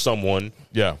voted for someone.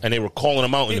 Yeah. And they were calling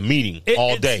him out in the meeting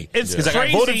all day. It's He's like, I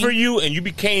crazy. voted for you, and you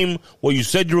became what you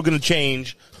said you were going to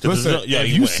change. Listen, Yeah, if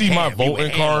he you went see my ham. He went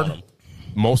voting ham on card, him.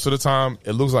 most of the time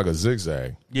it looks like a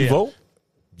zigzag. Yeah. You vote?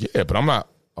 Yeah, but I'm not.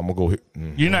 I'm gonna go hit.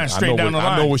 You're not straight I know down what, the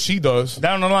line. I know what she does.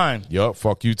 Down the line. Yup,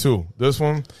 fuck you too. This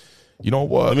one, you know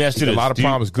what? Let me ask you a this. lot of Do you-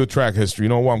 problems. Good track history. You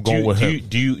know what? I'm going with him.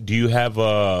 Do you have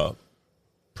a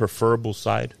preferable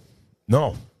side?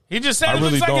 No, He just said I it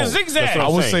really looks like don't. a zigzag. That's what I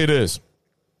I'm would saying. say this.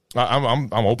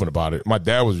 I'm open about it. My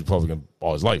dad was Republican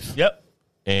all his life. Yep.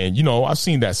 And I've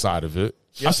seen that side of it.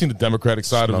 Yep. I've seen the Democratic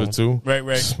side of it too. Right.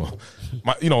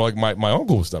 My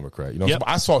uncle was Democrat. Yep. So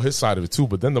I saw his side of it too.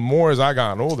 But then the more as I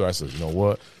got older, I said, you know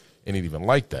what? It ain't even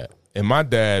like that. And my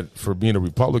dad, for being a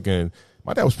Republican,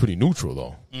 my dad was pretty neutral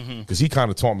though, because he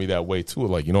kind of taught me that way too.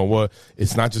 Like, you know what?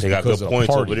 It's not just They got because good of the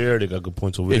points party. over there. They got good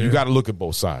points over Yeah, there. you got to look at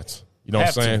both sides. You know what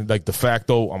Have I'm to. saying? Like de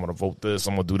facto, I'm going to vote this.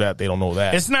 I'm going to do that. They don't know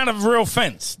that. It's not a real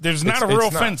fence. There's not a It's real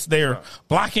not. fence there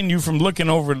blocking you from looking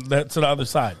over to the other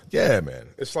side. Yeah, man.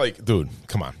 It's like, dude,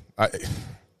 come on.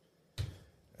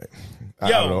 I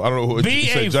Yo, don't know. I don't know who be you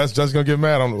said. a- Just gonna get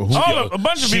mad. I don't know who. A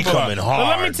bunch of she people coming are. hard,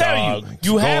 But let me tell dog.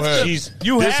 you, you have ahead. to. She's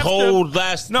You this have whole to,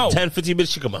 last no. 10, 15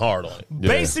 minutes, she coming hard on it. Yeah.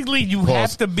 Basically, you Pause.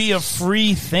 have to be a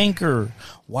free thinker.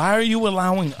 Why are you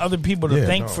allowing other people to Yeah,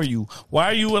 think no. for you? Why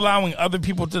are you allowing other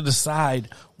people to decide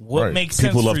what Right. makes sense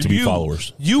People love for to be you?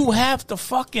 followers. You have to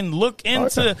fucking look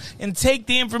into yeah. and take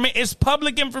the information. It's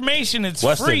public information. It's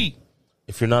Weston, free.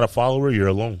 if you're not a follower, you're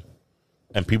alone.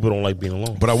 And people don't like being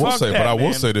alone. But I will Fuck say. that, But I will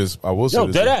man. say this. I will say Yo,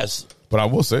 this. dead ass. But I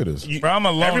will say this. Bro, I'm a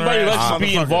loner Everybody ass likes to be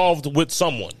motherfucker. involved with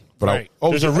someone. But Right.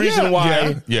 There's a reason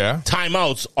why Yeah.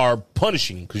 timeouts are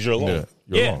punishing because you're alone. Yeah.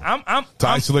 You're Yeah, wrong. To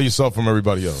isolate yourself from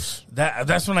everybody else.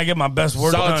 that's when I get my best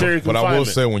work Solitary done. But I will confinement.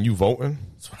 say, when you voting,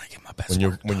 That's when I get my best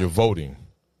when work you're voting,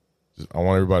 I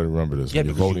want everybody to remember this. Yeah, When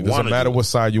you're because you voting, doesn't wanna matter do it. what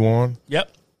side you on.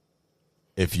 Yep.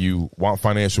 If you want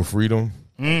financial freedom,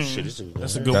 Shit, this is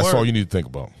That's a good that's word. all you need to think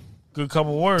about. Good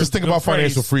couple words. Just think Good about phrase.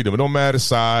 financial freedom. It don't matter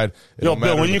side. It Yo, don't Bill,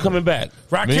 matter when you coming back?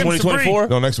 Rakim 2024?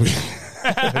 No, next week.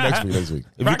 Next week.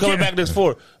 If you're coming back next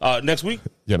week?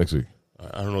 Yeah, next week.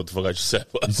 I don't know what the fuck I just said.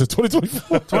 You said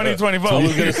 2024. 2024. I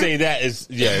was gonna say that as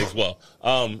well.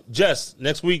 Jess,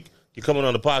 next week you're coming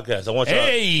on the podcast. I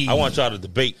want y'all to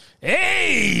debate.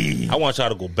 Hey. I want y'all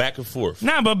to go back and forth.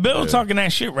 Nah, but Bill talking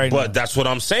that shit right But now. that's what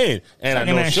I'm saying, and Talking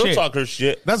I know that she'll shit. talk her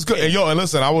shit. That's good. And and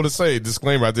listen, I want to say,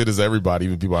 disclaimer, I did this to everybody,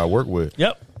 even people I work with.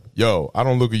 Yep. Yo, I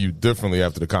don't look at you differently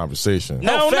after the conversation.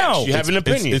 No, facts. no. You have an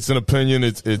opinion. It's an opinion.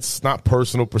 It's not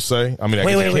personal per se. I mean, I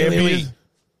guess it can be.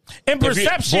 In If you-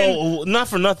 perception, well, not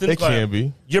for nothing. It can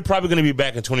be. You're probably going to be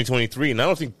back in 2023, and I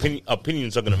don't think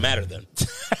opinions are going to matter then.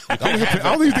 I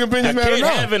don't think the opinions You matter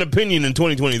can't have now. an opinion in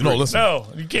 2023. No, listen. no,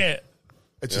 you can't.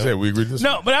 It's just, hey, we agree. This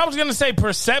No, but I was gonna say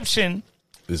perception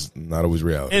is not always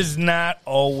reality. is not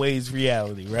always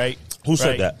reality, right? Who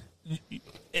said Right.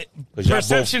 that? 'Cause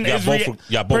Perception y'all is both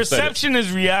said it. perception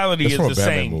is reality It's is from the a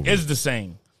Batman same. movie. Is the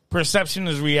same. Perception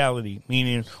is reality,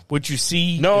 meaning what you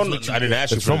see. No, is what you I didn't get.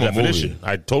 ask you It's for the from a movie. definition.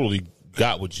 I totally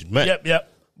got what you meant. Yep.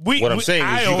 What I'm saying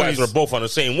is, you guys are both on the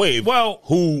same wave. Well,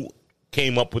 who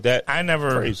came up with that? I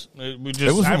never. phrase? We just,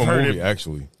 It was I've from a heard movie, it.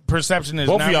 actually. Perception is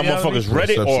Both not of y'all reality. motherfuckers read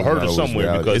it or Perception heard is it not somewhere always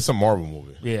reality. because It's a Marvel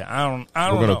movie. Yeah, I don't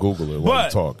We're gonna know. Google it while we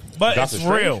But- talk. But Doctor it's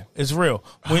Strange? real. It's real.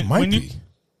 It might be.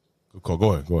 Go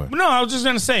ahead. No, I was just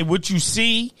gonna say what you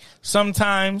see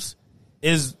sometimes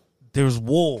is there's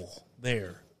wool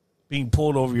there being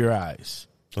pulled over your eyes,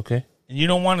 okay. and you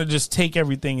don't want to just take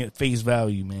everything at face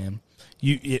value, man.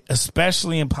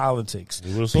 Especially in politics,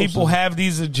 were supposed people to. have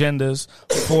these agendas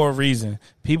for a reason.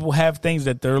 People have things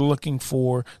that they're looking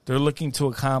for, they're looking to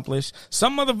accomplish.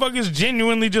 Some motherfuckers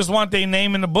genuinely just want their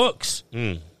name in the books.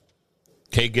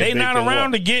 They not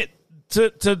around to get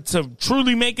to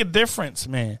truly make a difference,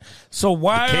 man. So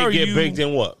why are Can't get you baked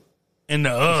in what? in the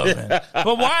oven?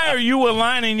 But why are you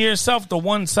aligning yourself to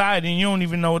one side and you don't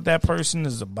even know what that person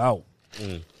is about?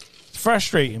 It's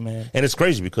frustrating, man. And it's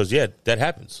crazy because that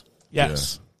happens.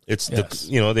 Yes. It's Yes.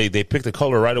 they pick the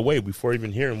color right away before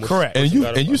even hearing. What Correct. And got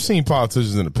you've about seen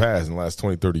politicians in the past, in the last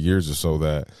 20, 30 years or so,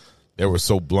 that they were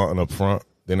so blunt and upfront,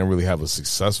 they didn't really have a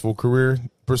successful career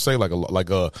per se. Like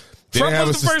Trump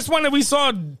was the first one that we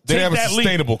saw take They didn't have a that leap.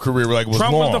 sustainable career. Like, it was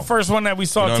Trump long. was the first one that we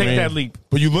saw You know what take I mean? that leap.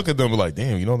 But you look at them and like,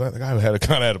 damn, you know, that guy kind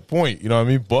of had a point. You know what I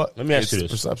mean? But Let me ask you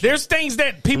it's this. perception. There's things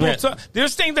that people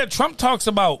there's things that Trump talks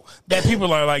about that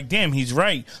people are like, damn, he's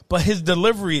right, but his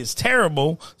delivery is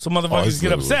terrible, so motherfuckers his get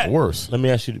delivery was upset. Worse. Let me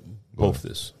ask you both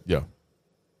this. Yeah,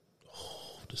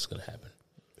 This is going to happen.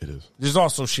 it is. There's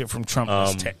also shit from Trump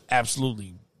that's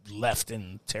absolutely left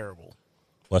and terrible.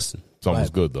 Weston, It's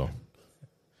almost good though.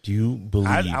 do you believe?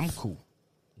 I'm cool.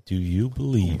 Do you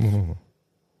believe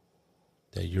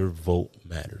that your vote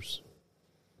matters?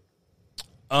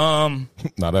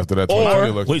 Not after that Or 2020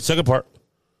 election. wait, second part.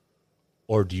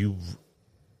 Or do you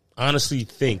honestly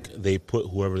think they put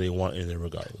whoever they want in there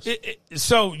regardless?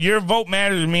 So your vote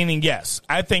matters, meaning yes,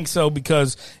 I think so,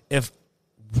 because if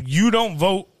you don't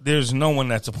vote, there's no one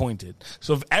that's appointed.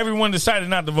 So if everyone decided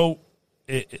not to vote,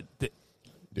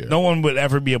 no one would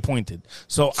ever be appointed.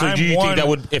 So I'm do you one, think that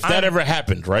would, if that I'm- ever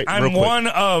happened, right? I'm real quick, one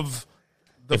of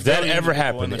the if that billion ever people in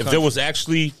happened, the if there country. was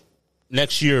actually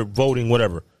next year voting,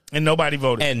 whatever, and nobody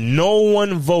voted, and no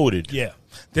one voted, yeah,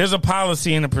 there's a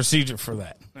policy and a procedure for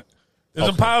that. There's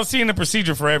a policy and a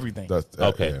procedure for everything.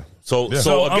 okay. Yeah. So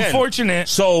So again, unfortunate.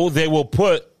 So they will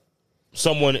put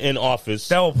someone in office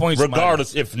That will appoint somebody.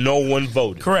 regardless if no one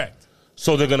voted. Correct.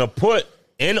 So they're gonna put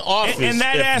in office In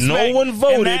that if aspect, no one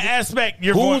voted in that aspect,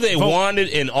 you're who going, they vote. wanted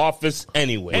in office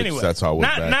anyway. Anyway, That's how it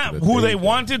went back not to the who day. they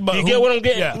wanted, but You who, get what I'm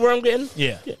getting? Yeah, Where I'm getting?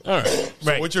 yeah. All right.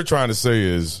 Right. What you're trying to say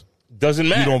is Doesn't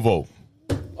matter. you don't vote.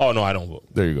 Oh no, I don't vote.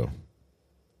 There you go.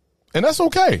 And that's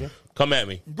okay. Come at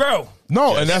me. Bro,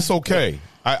 No, and that's okay.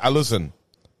 I listen.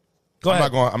 go I'm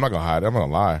ahead. not gonna hide. I'm not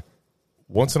gonna lie.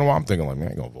 Once in a while, I'm thinking like, man,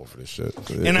 I ain't gonna vote for this shit.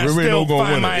 And I We really still know gonna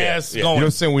find win my it. ass Yeah. You know going. what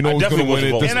I'm saying? We know I who's gonna definitely win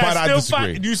it, wasn't And despite I I still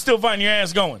disagree. find you still find your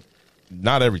ass going.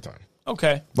 Not every time.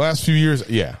 Okay. Last few years,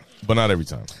 yeah, but not every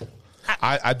time.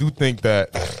 I do think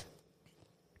that,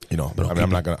 you know, I mean, I'm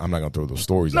not gonna throw those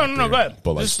stories. No, out no, there, go ahead.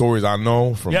 But like Just- stories I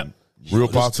know from Yep. real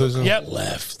politicians, Yep.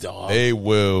 Left dog. they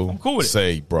will cool with it.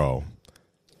 say, bro,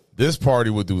 this party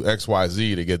would do X, Y,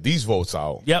 Z to get these votes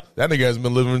out. Yep. That nigga hasn't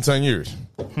been living in 10 years.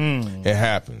 It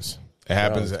happens. It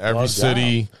happens in every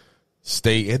city,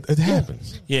 state. It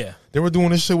happens. Yeah. They were doing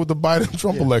this shit with the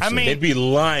Biden-Trump election. I mean, They'd be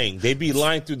lying. They'd be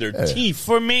lying through their teeth.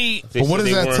 For me, They but what said does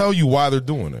they that weren't- tell you why they're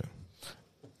doing it?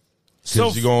 so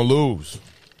Because you're going to lose.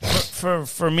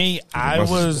 for me, I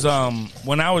must- was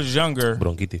when I was younger.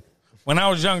 Bronquite. When I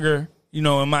was younger, you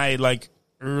know, in my like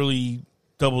early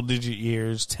double digit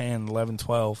years, 10, 11,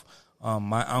 12,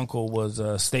 my uncle was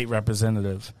a state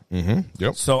representative.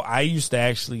 Yep. So I used to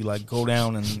actually like go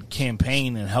down and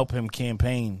campaign and help him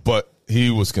campaign. But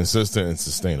he was consistent and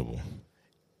sustainable.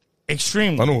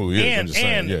 Extremely. I know who he is, I'm And just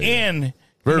saying. Yeah, yeah. and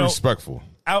Very you know, respectful.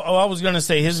 I was gonna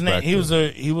say his name. He was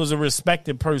a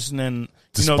respected person in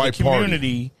the Despite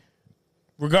community.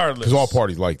 Regardless, Because all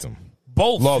parties liked him.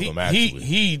 both loved he, him, actually.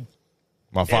 He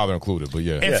My father included, but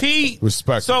yeah. if he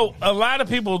Respect. So a lot of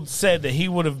people said that he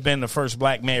would have been the first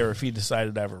black mayor if he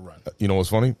decided to ever run. You know what's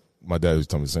funny? My dad was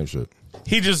telling me the same shit.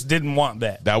 He just didn't want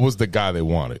that. That was the guy they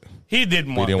wanted. He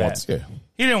didn't want didn't that. want- yeah.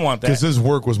 He didn't want that. Because his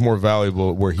work was more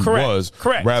valuable where he Correct, was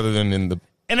correct. rather than in the...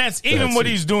 And that's even That's what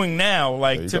it. he's doing now,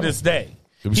 like you to go. this day.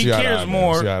 We He see eye to cares eye, man.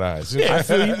 more. We see eye to eye. Yeah. I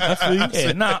feel you. I feel you.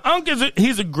 Yeah, nah, Unc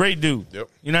he's a great dude. Yep.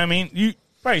 You know what I mean? You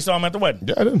probably saw him at the wedding.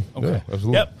 Yeah, I did. Okay. Yeah,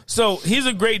 absolutely. Yep. So he's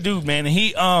a great dude, man. And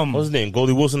he What's his name?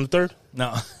 Goldie Wilson III?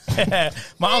 no.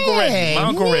 my uncle Reggie. My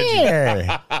uncle Reggie.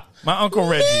 My uncle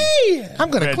Reggie. I'm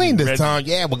going to clean this time.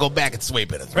 Yeah, we'll go back and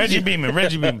sweep it. Reggie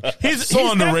Beeman. He's So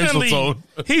on the racial definitely tone.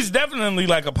 he's definitely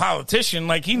like a politician.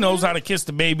 Like he knows how to kiss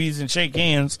the babies and shake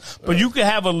hands. But you could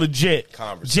have a legit,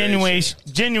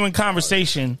 genuine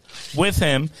conversation with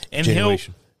him, and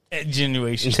Genuation. he'll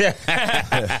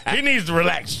genuation. He needs to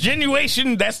relax.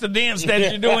 Genuation. That's the dance that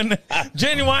you're doing.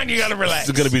 Genuine. You got to relax.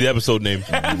 This is going to be the episode name.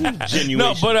 Genuation.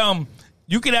 No, but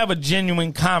you could have a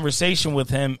genuine conversation with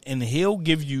him, and he'll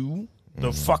give you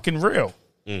the fucking real.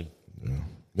 Yeah.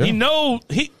 He know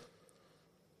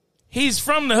he's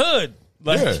from the hood.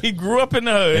 Like Yeah. he grew up in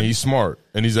the hood, And he's smart.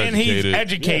 And he's and educated. he's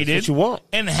educated, Yeah, that's what you want.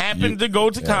 and happened to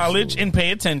go to college and pay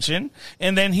attention.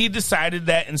 And then he decided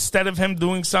that instead of him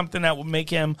doing something that would make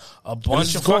him a bunch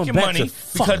is of going fucking back money, to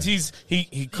fun. because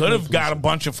he could have got a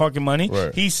bunch of fucking money.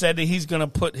 Right. He said that he's going to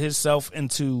put himself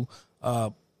into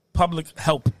public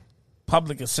help,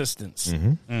 public assistance,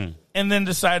 and then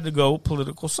decided to go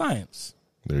political science,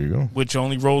 There you go. which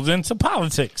only rolls into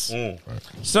politics.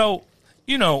 So,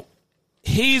 you know,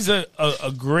 he's a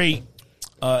great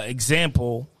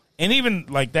example, and even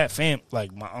like that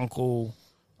like my uncle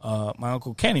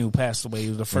Kenny, who passed away, he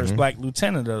was the 1st black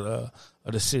lieutenant of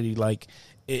the city. Like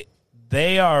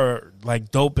they are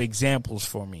like dope examples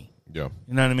for me. Yeah.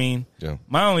 You know what I mean? Yeah.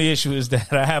 My only issue is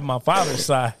that I have my father's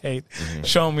side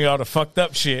showing me all the fucked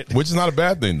up shit. Which is not a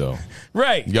bad thing, though.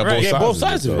 Right. You got right. both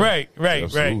sides of it. Right.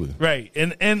 Absolutely. Right.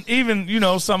 And even, you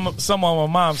know, some on my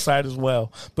mom's side as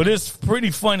well. But it's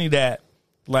pretty funny that,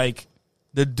 like,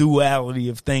 the duality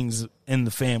of things in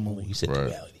the family. You said Right.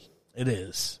 duality. It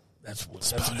is. That's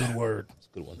a good word.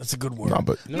 Good one. That's a good word. No,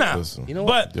 but Nah. You know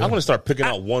what? But I'm going to start picking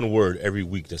out one word every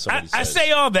week that somebody I says.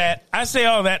 say all that. I say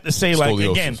all that to say, like,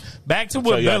 Scoliosis. again, back to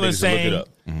what Tell y'all Bill is niggas to look it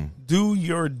saying. up. Do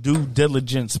your due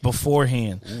diligence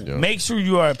beforehand. Yeah. Make sure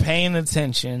you are paying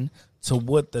attention to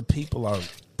what the people are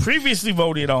previously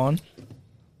voted on,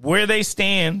 where they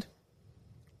stand.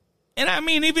 And I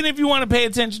mean, even if you want to pay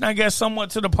attention, I guess,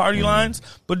 somewhat to the party lines,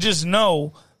 but just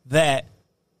know that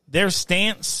their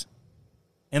stance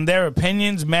and their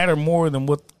opinions matter more than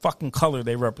what fucking color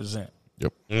they represent.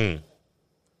 Yep.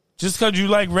 Just because you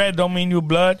like red don't mean you're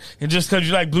blood, and just because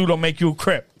you like blue don't make you a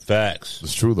Crip. Facts.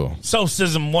 It's true, though.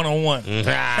 Socialism 101.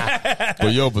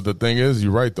 But the thing is,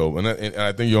 you're right, though. And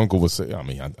I think your uncle would say, I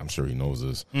mean, I'm sure he knows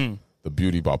this. The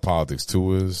beauty about politics,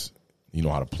 too, is you know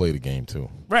how to play the game, too.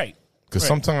 Right. Because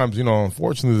sometimes, you know,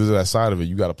 unfortunately, there's that side of it.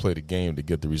 You got to play the game to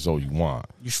get the result you want.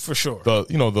 For sure.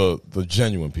 The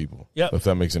genuine people, Yep. if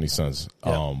that makes any sense.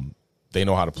 Yep. They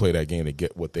know how to play that game to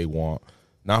get what they want,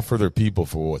 not for their people,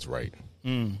 for what's right.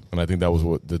 And I think that was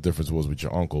what the difference was with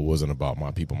your uncle. It wasn't about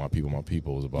my people. It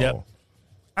was about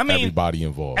I mean, everybody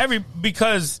involved.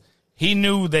 Because he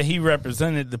knew that he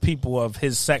represented the people of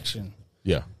his section.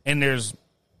 Yeah. And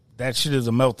that shit is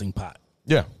a melting pot.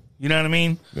 Yeah. You know what I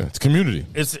mean? Yeah. It's community.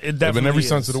 It definitely in every is.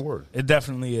 sense of the word. It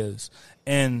definitely is.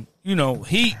 And, you know,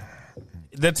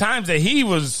 the times that he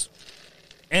was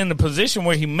in the position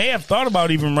where he may have thought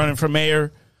about even running for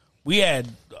mayor, we had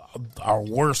our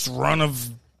worst run of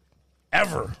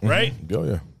ever, right? Oh,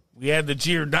 yeah. We had the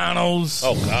Giordano's.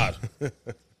 Oh, God.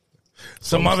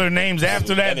 Some other names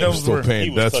after that. That name was Those Still were,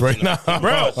 paying debts right now.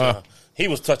 bro. He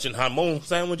was touching hamon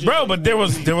sandwiches. Bro, but there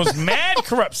was mad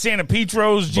corrupt Santa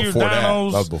Petros, Before that.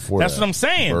 Giordano's. That was before That's that. what I'm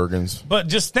saying. Bergens. But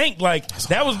just think, like,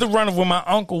 that was the run of when my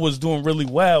uncle was doing really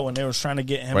well, and they was trying to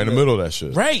get him Right in the middle of that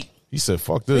shit. Right. He said,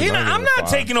 fuck this. I'm not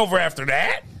taking over after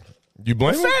that. You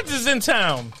blame him? Feds is in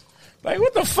town. Like,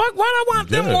 what the fuck? Why do I want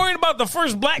them Yeah. worrying about the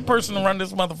first black person to run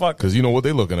this motherfucker? Because you know what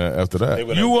they looking at after that.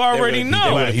 You already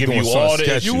know. They would He give doing you something all the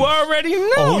sketchy. You already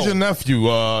know. Oh, who's your nephew?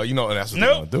 You know, and that's what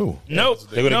Nope. they're going to do. Nope.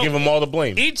 They're going to Nope. give him all the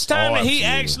blame. Each time Oh, that he absolutely.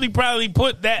 actually probably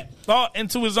put that thought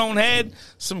into his own head,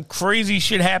 some crazy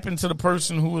shit happened to the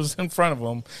person who was in front of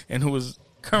him and who was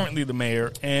currently the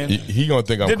mayor. And He going to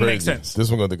think I'm Didn't crazy. make sense. This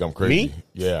one going to think I'm crazy. Me?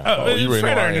 Yeah. Fred know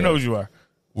I already am. knows you are.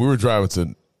 We were driving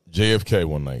to JFK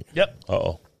one night, Yep.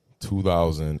 Uh-oh.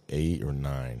 2008 or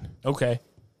 9. Okay.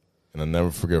 And I'll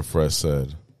never forget Fred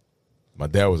said, my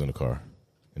dad was in the car.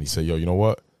 And he said, yo, you know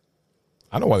what?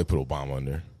 I know why they put Obama in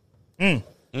there.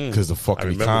 Because the I fucking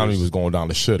remember economy this. was going down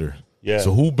the shitter. Yeah.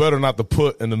 So who better not to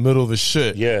put in the middle of the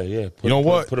shit? Yeah. You know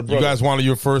what? Put a You brother. guys wanted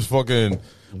your first fucking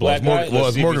Black well, guy? as Let's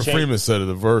as see if Morgan he changed. Freeman said it,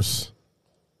 the verse.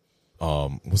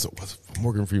 What's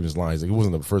Morgan Freeman's lines? Like, it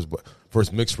wasn't the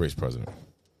first mixed race president.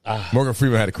 Morgan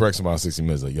Freeman had to correct somebody on 60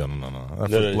 Minutes. Like, yo, no, not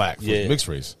first black, first mixed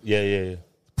race. Yeah.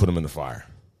 Put him in the fire.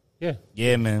 Yeah.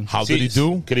 Yeah, man. How did he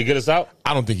do? Could he get us out?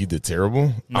 I don't think he did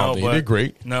terrible. I don't think he did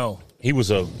great. No. He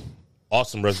was a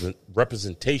awesome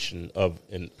representation of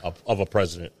a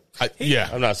president. Yeah,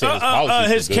 I'm not saying his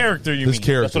policies his were good. character, you His mean.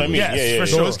 character That's what I mean. Yes, Yeah, for yeah. sure.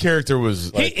 So his character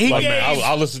was He gave-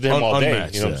 I'll listen to him all day.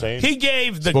 Unmatched, You know what I'm yeah. saying? He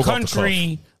gave the Spoke off the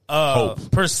country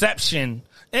Hope. perception,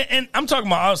 and I'm talking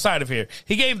about outside of here.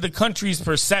 He gave the country's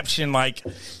perception like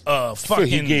fucking.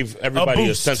 He gave everybody a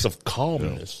boost. sense of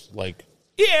calmness. Like,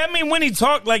 Yeah, I mean when he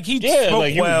talked, like he yeah, spoke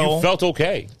like you well. felt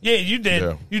okay. Yeah, you did.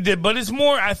 Yeah. You did. But it's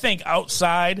more, I think,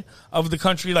 outside of the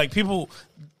country, like people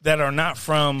that are not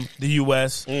from the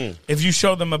U.S., if you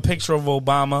show them a picture of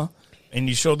Obama and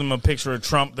you show them a picture of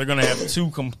Trump, they're going to have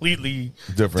two completely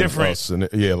different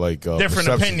different different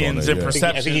opinions and I think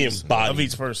he perceptions embodied of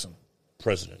each person.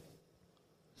 President.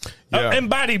 Yeah.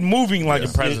 Embodied moving like a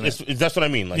president. That's what I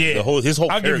mean. Like Yeah. his whole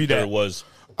I'll give you character that. was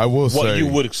I will what say you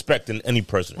would expect in any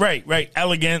president. Right.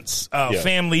 Elegance,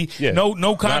 family, Yeah. no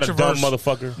Not a controversy. dumb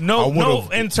motherfucker. I No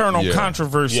would've- internal yeah.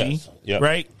 controversy. Yes. Yep.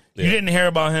 Right? Yeah. You didn't hear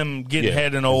about him getting Yeah.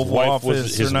 head in the His Oval wife was-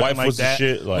 Office his or nothing wife like was the that.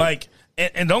 shit, like-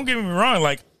 And don't get me wrong,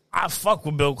 like I fuck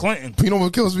with Bill Clinton. You know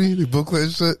what kills me? The Bill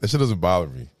Clinton shit. That shit doesn't bother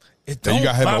me. It That you don't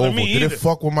got head in the bother Oval. me Did either. it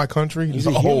fuck with my country? He's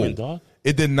a human, dog.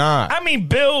 It did not. I mean,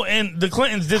 Bill and the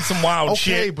Clintons did some wild Okay,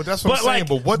 shit. but that's what I'm saying. Like,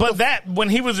 But what but the- that when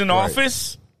he was in Right.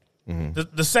 office,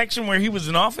 the section where he was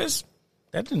in office,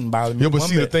 That didn't bother me. Yeah, but one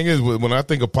see, the bit. thing is, when I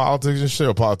think of politics and shit,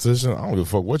 or politician, I don't give a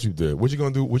fuck what you did. What you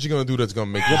gonna do? What you gonna do that's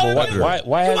gonna make you Yeah, but better? Why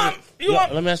Come hasn't? on, you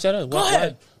want- Let me ask that. Go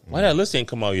ahead. Why that list ain't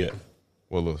come out yet?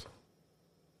 Well, look.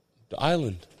 The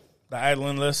island. The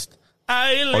island list.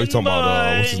 Island Oh, you talking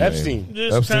about what's his name? Epstein.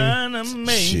 Just Epstein? trying to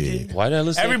make Shit. it. Why that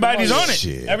list? ain't come Everybody's out on yet? it.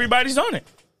 Shit. Everybody's on it.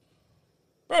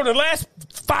 Bro, the last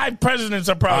 5 presidents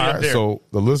are probably All up right, there. so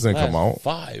the list ain't come Last out.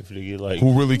 5, nigga. Like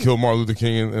Who really killed Martin Luther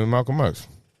King and Malcolm X?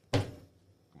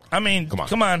 I mean, Come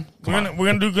on. We're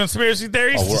gonna do conspiracy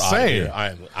theories. Oh, we're Just out of saying.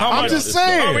 here. I'm just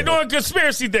saying. Are we doing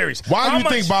conspiracy theories? Why How do you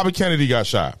think much- Bobby Kennedy got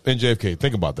shot in JFK?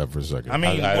 Think about that for a second. I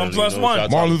mean, I don't 1 plus even know what 1. y'all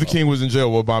Martin Luther talking King was in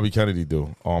jail. What Bobby Kennedy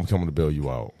do? Oh, I'm coming to bail you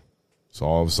out. So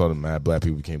all of a sudden, mad black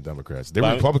people became Democrats. They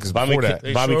were Republicans before that.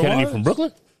 Bobby sure Kennedy was. from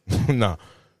Brooklyn. Nah.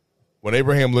 When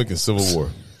Abraham Lincoln, Civil War.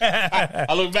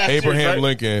 I look back. Abraham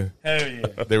Lincoln, Hell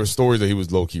yeah. there were stories that he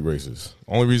was low-key racist.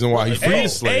 Only reason why he freed Abe, the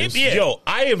slaves. yeah. Yo,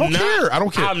 I am Don't not. care. I don't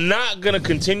care. I'm not gonna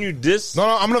continue this. No,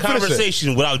 I'm gonna finish it.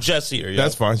 conversation without Jess here. Yo.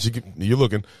 That's fine. You're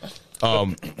looking.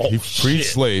 He freed shit.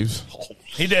 slaves,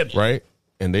 He did. right?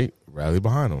 And they rallied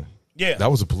behind him. Yeah.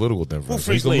 That was a political thing for him.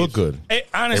 freed He could look slaves? good. Hey,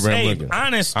 honest Abraham Abe. Lincoln.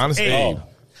 Honest Abe. Abe.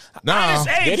 Nah. Honest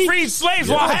Did Abe he? freed slaves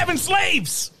while having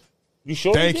slaves. You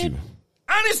sure? Thank he did? you.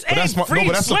 Honest But that's Abe my, freed no,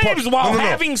 but that's the part. slaves while no.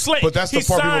 having slaves. But that's the He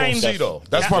part people don't signed- see, though.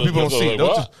 That's Yeah. the part people don't see.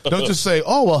 What? Don't just say,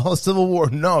 "Oh, well, Civil War."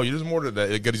 No, there's more to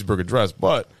that. Gettysburg Address,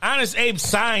 but Honest Abe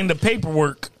signed the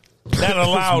paperwork that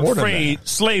allowed more than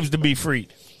slaves to be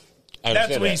freed. I That's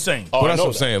understand what that. he's saying. Oh, But I that's know what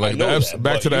I'm saying. that. Like, I know the that.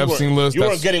 back But to the you Epstein weren't- list, You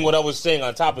that's- weren't getting what I was saying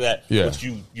on top of that. Yeah. Which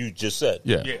you just said.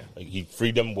 yeah, Yeah. Like he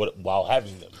freed them while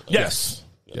having them. Yes.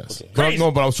 yes. Okay. But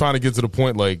no, but I was trying to get to the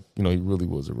point. Like, he really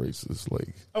was a racist. Like,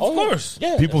 Of course.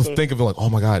 Yeah. people that's what- think of it like, "Oh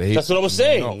my God, Abe." That's what I was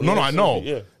saying. No, I know.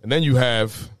 Yeah. And then you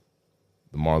have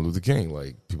the Martin Luther King.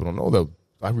 Like, people don't know that.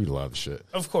 I read a lot of shit.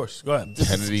 Of course. Go ahead.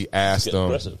 Kennedy asked Get him.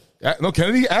 aggressive. No,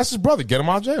 Kennedy asked his brother, get him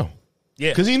out of jail. Yeah.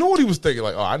 Because he knew what he was thinking.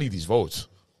 Like, oh, I need these votes.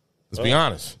 Let's be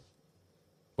honest.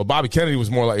 But Bobby Kennedy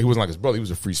was more like, he wasn't like his brother. He was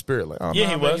a free spirit. Like, oh, Yeah, nah,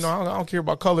 he man, was. I don't care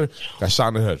about color. Got shot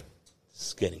in the head.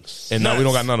 It's getting. And now we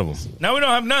don't Nuts. got none of them. Now we don't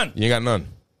have none. You ain't got none.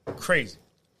 Crazy.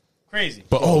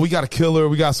 But, we got a killer.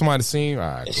 We got somebody to see. All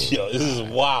right, cool. Yo, this is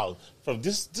wild. From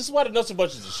this is why the nuts and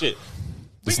bunches of shit.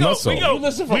 It's We go- nuts, though. we go- You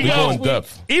listen from we last go in week,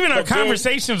 depth. Even our Compared-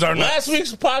 conversations are last nuts.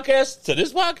 week's podcast to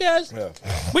this podcast.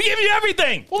 We give you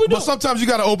everything. What we doing? But sometimes you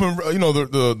got to open,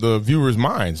 the viewers'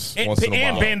 minds And, once in a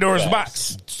and while. Pandora's Facts.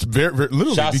 box. It's very, very,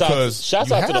 literally, because Shouts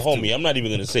you out to the have homie. I'm not even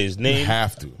going to say his name. You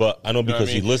have to. But I know You know because what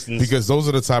I mean? he listens. Because those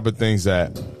are the type of things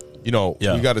that,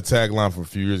 Yeah. we got a tagline from a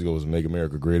few years ago was "Make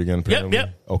America Great Again." Apparently.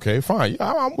 Yep. Okay, fine.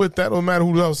 Yeah, I'm with that. Doesn't matter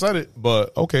who else said it.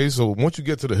 But okay, so once you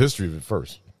get to the history of it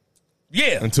first,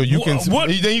 Yeah. until you can, What,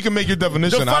 then you can make your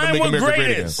definition how to define make what America great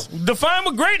great is. again. Define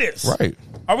what great is. Right.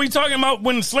 Are we talking about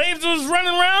when slaves was running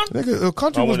around? Nigga, the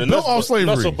country Oh, was when the built off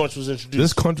slavery. Nutso Bunch was introduced.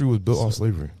 This country was built off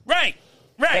slavery. Right.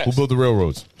 Right. Who built the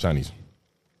railroads? Chinese.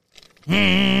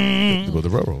 They built the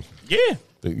railroads. Yeah.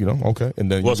 Okay.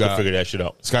 And then Who you else can got figure that shit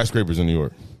out? skyscrapers in New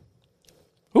York.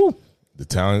 Who? The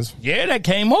Italians. Yeah, that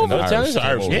came over. The Italians or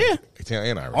Irish? Yeah.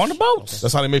 Italian and Irish. On the boats.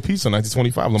 That's how they made pizza in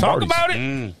 1925. Talk Lombardi's. about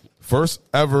it. First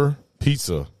ever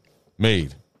pizza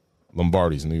made.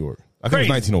 Lombardi's in New York. I think Crazy.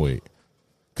 it was 1908.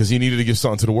 Because he needed to give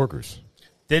something to the workers.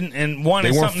 And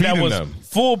wanted They weren't something that feeding was them.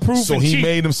 foolproof So and he cheap.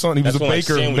 made him something. He was That's a when, like,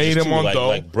 baker, sandwiches made him too, on like, dough.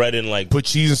 like bread and like Put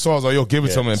cheese and sauce. Like, yo, give it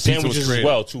to him. And pizza was sandwiches straight. as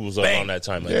well too was Bang. around that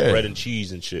time, like Yeah. bread and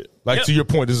cheese and shit. Like, Yep. to your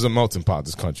point, this is a melting pot,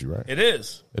 this country, right? It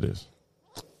is. It is.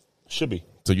 Should be.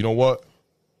 So you know what?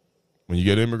 When you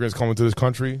get immigrants coming to this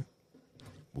country,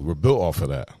 we were built off of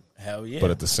that. Hell yeah.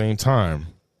 But at the same time,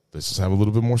 let's just have a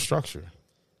little bit more structure.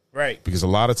 right. Because a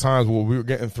lot of times what we were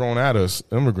getting thrown at us,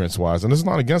 immigrants-wise, and this is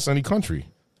not against any country,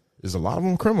 is a lot of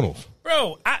them criminals.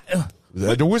 Bro,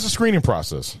 There was a screening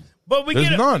process. but we There's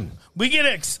get none. We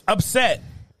get upset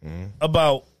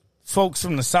about folks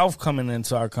from the South coming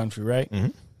into our country, right?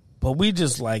 But we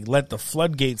just like let the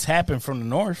floodgates happen from the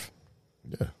North.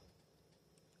 Yeah.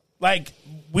 Like,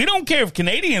 we don't care if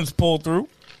Canadians pull through,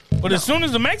 but as soon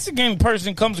as the Mexican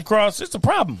person comes across, it's a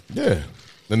problem. Yeah.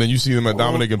 And then you see them at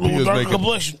Dominic and Pia's making...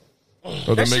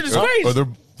 Or That shit is crazy. Or they're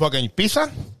fucking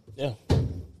pizza? Yeah.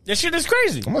 That shit is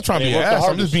crazy. I'm not trying to And be they an work the ass.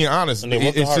 I'm just hardest. being honest. And they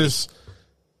work the It's hardest. just...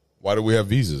 Why do we have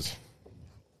visas?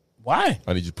 Why?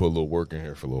 I need you to put a little work in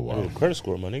here for a little while. Credit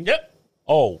score, my nigga. Yep.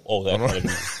 Oh, that kind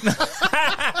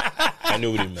of I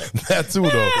knew what he meant. That too,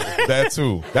 though. That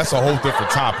too. That's a whole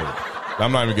different topic.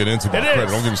 I'm not even getting into my It credit.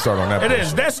 is. Don't get me started on that. It bullshit.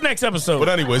 is. That's next episode. But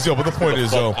anyways, but the point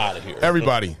is, fuck outta here.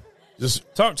 everybody, just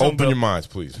Talk to him, open Bill. your minds,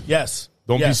 please. Yes.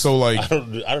 Don't be Yes. so like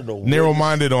I don't know.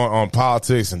 narrow-minded on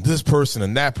politics and this person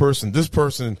and that person. This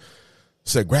person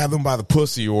said grab them by the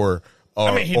pussy, or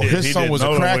Or, he or did. his He son did. was a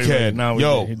No, wait, crackhead. no,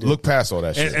 Yo, he did. look past all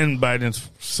that shit. And Biden's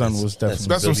son was definitely.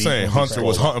 That's what I'm saying. Hunter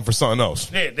was hunting for something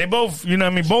else. Yeah, they both. You know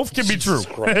what I mean? Both can be true. You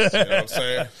know what I'm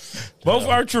saying? Both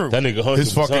are true. That nigga Hunter.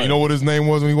 His fucking, you know what his name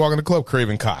was when he walked in the club?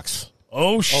 Craven Cox.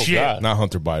 Oh shit! God. Not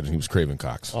Hunter Biden. He was Craven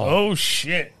Cox. Oh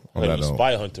shit! On Like that a note.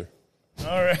 spy hunter.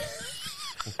 All right.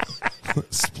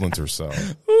 Splinter Cell.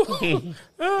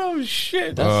 Oh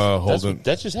shit! Holden.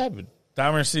 That just happened.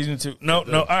 Dahmer season 2. No.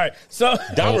 All right. So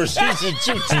Dahmer season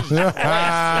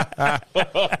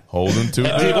 2. Holden 2.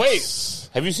 Wait,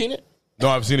 have you seen it? No,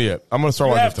 I haven't seen it yet. I'm going to start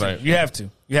you watching have it tonight. to. You have to.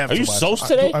 You have Are to. you watch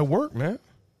sauce it. today? I work, man. What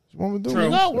you want me to do? True.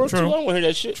 man? No, work True. too. I don't want to hear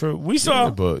that shit. True. We saw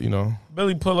But, you know,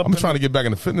 Billy pull up. I'm trying to get back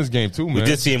in the fitness game, too, man.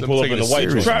 did see him pull up Taking in it the white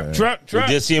serious, truck. man. truck. We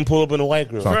did see him pull up in a white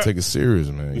girl. Trying to take it serious,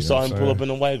 man. We saw him pull up in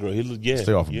a white girl. He looked, yeah.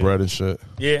 Stay off of bread and shit.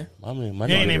 Yeah. My You ain't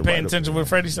nigga, even right paying up attention there. what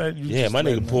Freddie said. You yeah, just my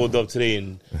let nigga him pulled up today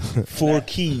in 4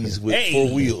 keys with Hey. 4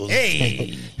 wheels.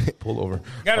 Hey, Pull over.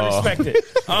 gotta respect it.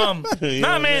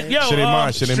 Nah, man. Yo, Shit ain't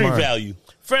mine. Shit ain't Street mine. value.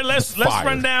 Fred, let's Fire.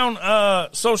 run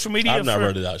down social media. I've not for-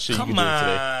 read it out. Shit, Come you can do it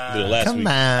today. on. You did it last week.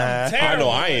 I Terrible.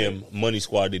 know I am. Money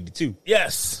Squad 82.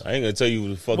 Yes. I ain't gonna tell you who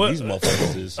the fuck What- these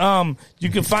motherfuckers is. You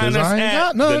can find 'Cause us I ain't at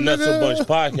got The none, Nuts a nigga. Bunch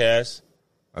podcast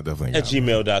I definitely at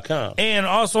ain't got gmail.com. and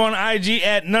also on IG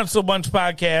at Nutso Bunch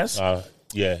Podcast.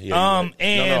 Yeah. you're right.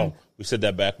 and- no, we said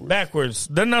that backwards. Backwards.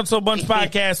 The Nutso Bunch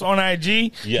Podcast on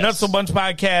IG. Yes. Nutso Bunch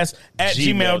Podcast at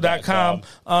gmail.com.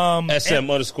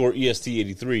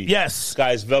 SM_EST83. Yes.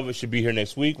 Sky's Velvet should be here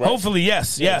next week, right? Hopefully,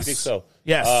 yes. Yeah, Yes. I think so.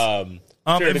 Yes.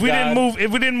 Fear if to we God.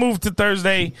 didn't move to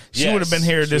Thursday, she Yes, would have been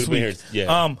here she this would've week. been here,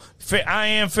 yeah. I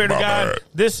am Fair to God.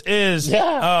 This is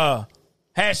Yeah.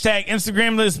 hashtag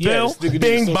Instagram list Yeah, Bill. this nigga did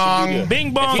Bing social bong. media.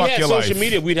 Bing bong. If he Fuck had your social life.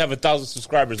 media, we'd have 1,000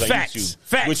 subscribers on Facts. YouTube,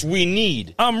 Facts. which we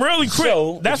need. Really quick.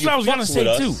 So, That's if what I you was gonna fucks say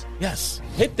with too. us, Yes.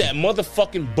 Hit that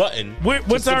motherfucking button.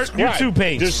 What's to our subscribe. YouTube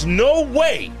page? There's no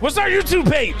way What's our YouTube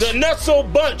page? the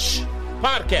Nutso Bunch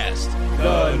podcast.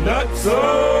 The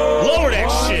Nutso Lower that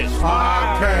shit.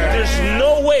 Podcast. There's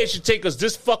no way it should take us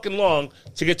this fucking long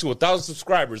to get to 1,000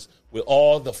 subscribers with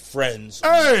all the friends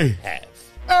Hey. we have.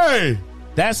 Hey.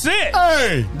 That's it.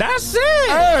 Hey. That's it.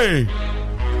 Hey.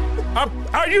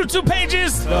 Our YouTube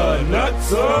pages. The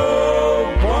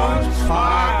Nutso Bunch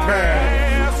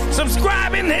Podcast.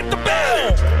 Subscribe and hit the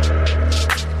bell.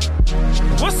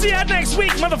 We'll see y'all next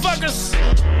week, motherfuckers.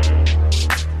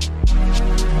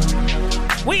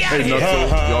 We out Hey, here.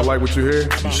 Nutso, y'all like what you hear?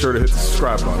 Be sure to hit the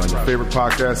subscribe button on your favorite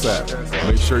podcast app.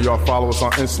 Make sure y'all follow us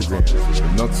on Instagram,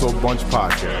 the Nutso Bunch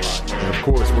Podcast. And of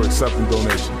course, we're accepting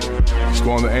donations. Just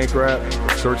go on the Anchor app,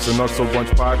 search the Nutso Bunch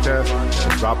Podcast,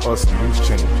 and drop us some loose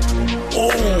change.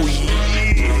 Oh,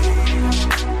 yeah.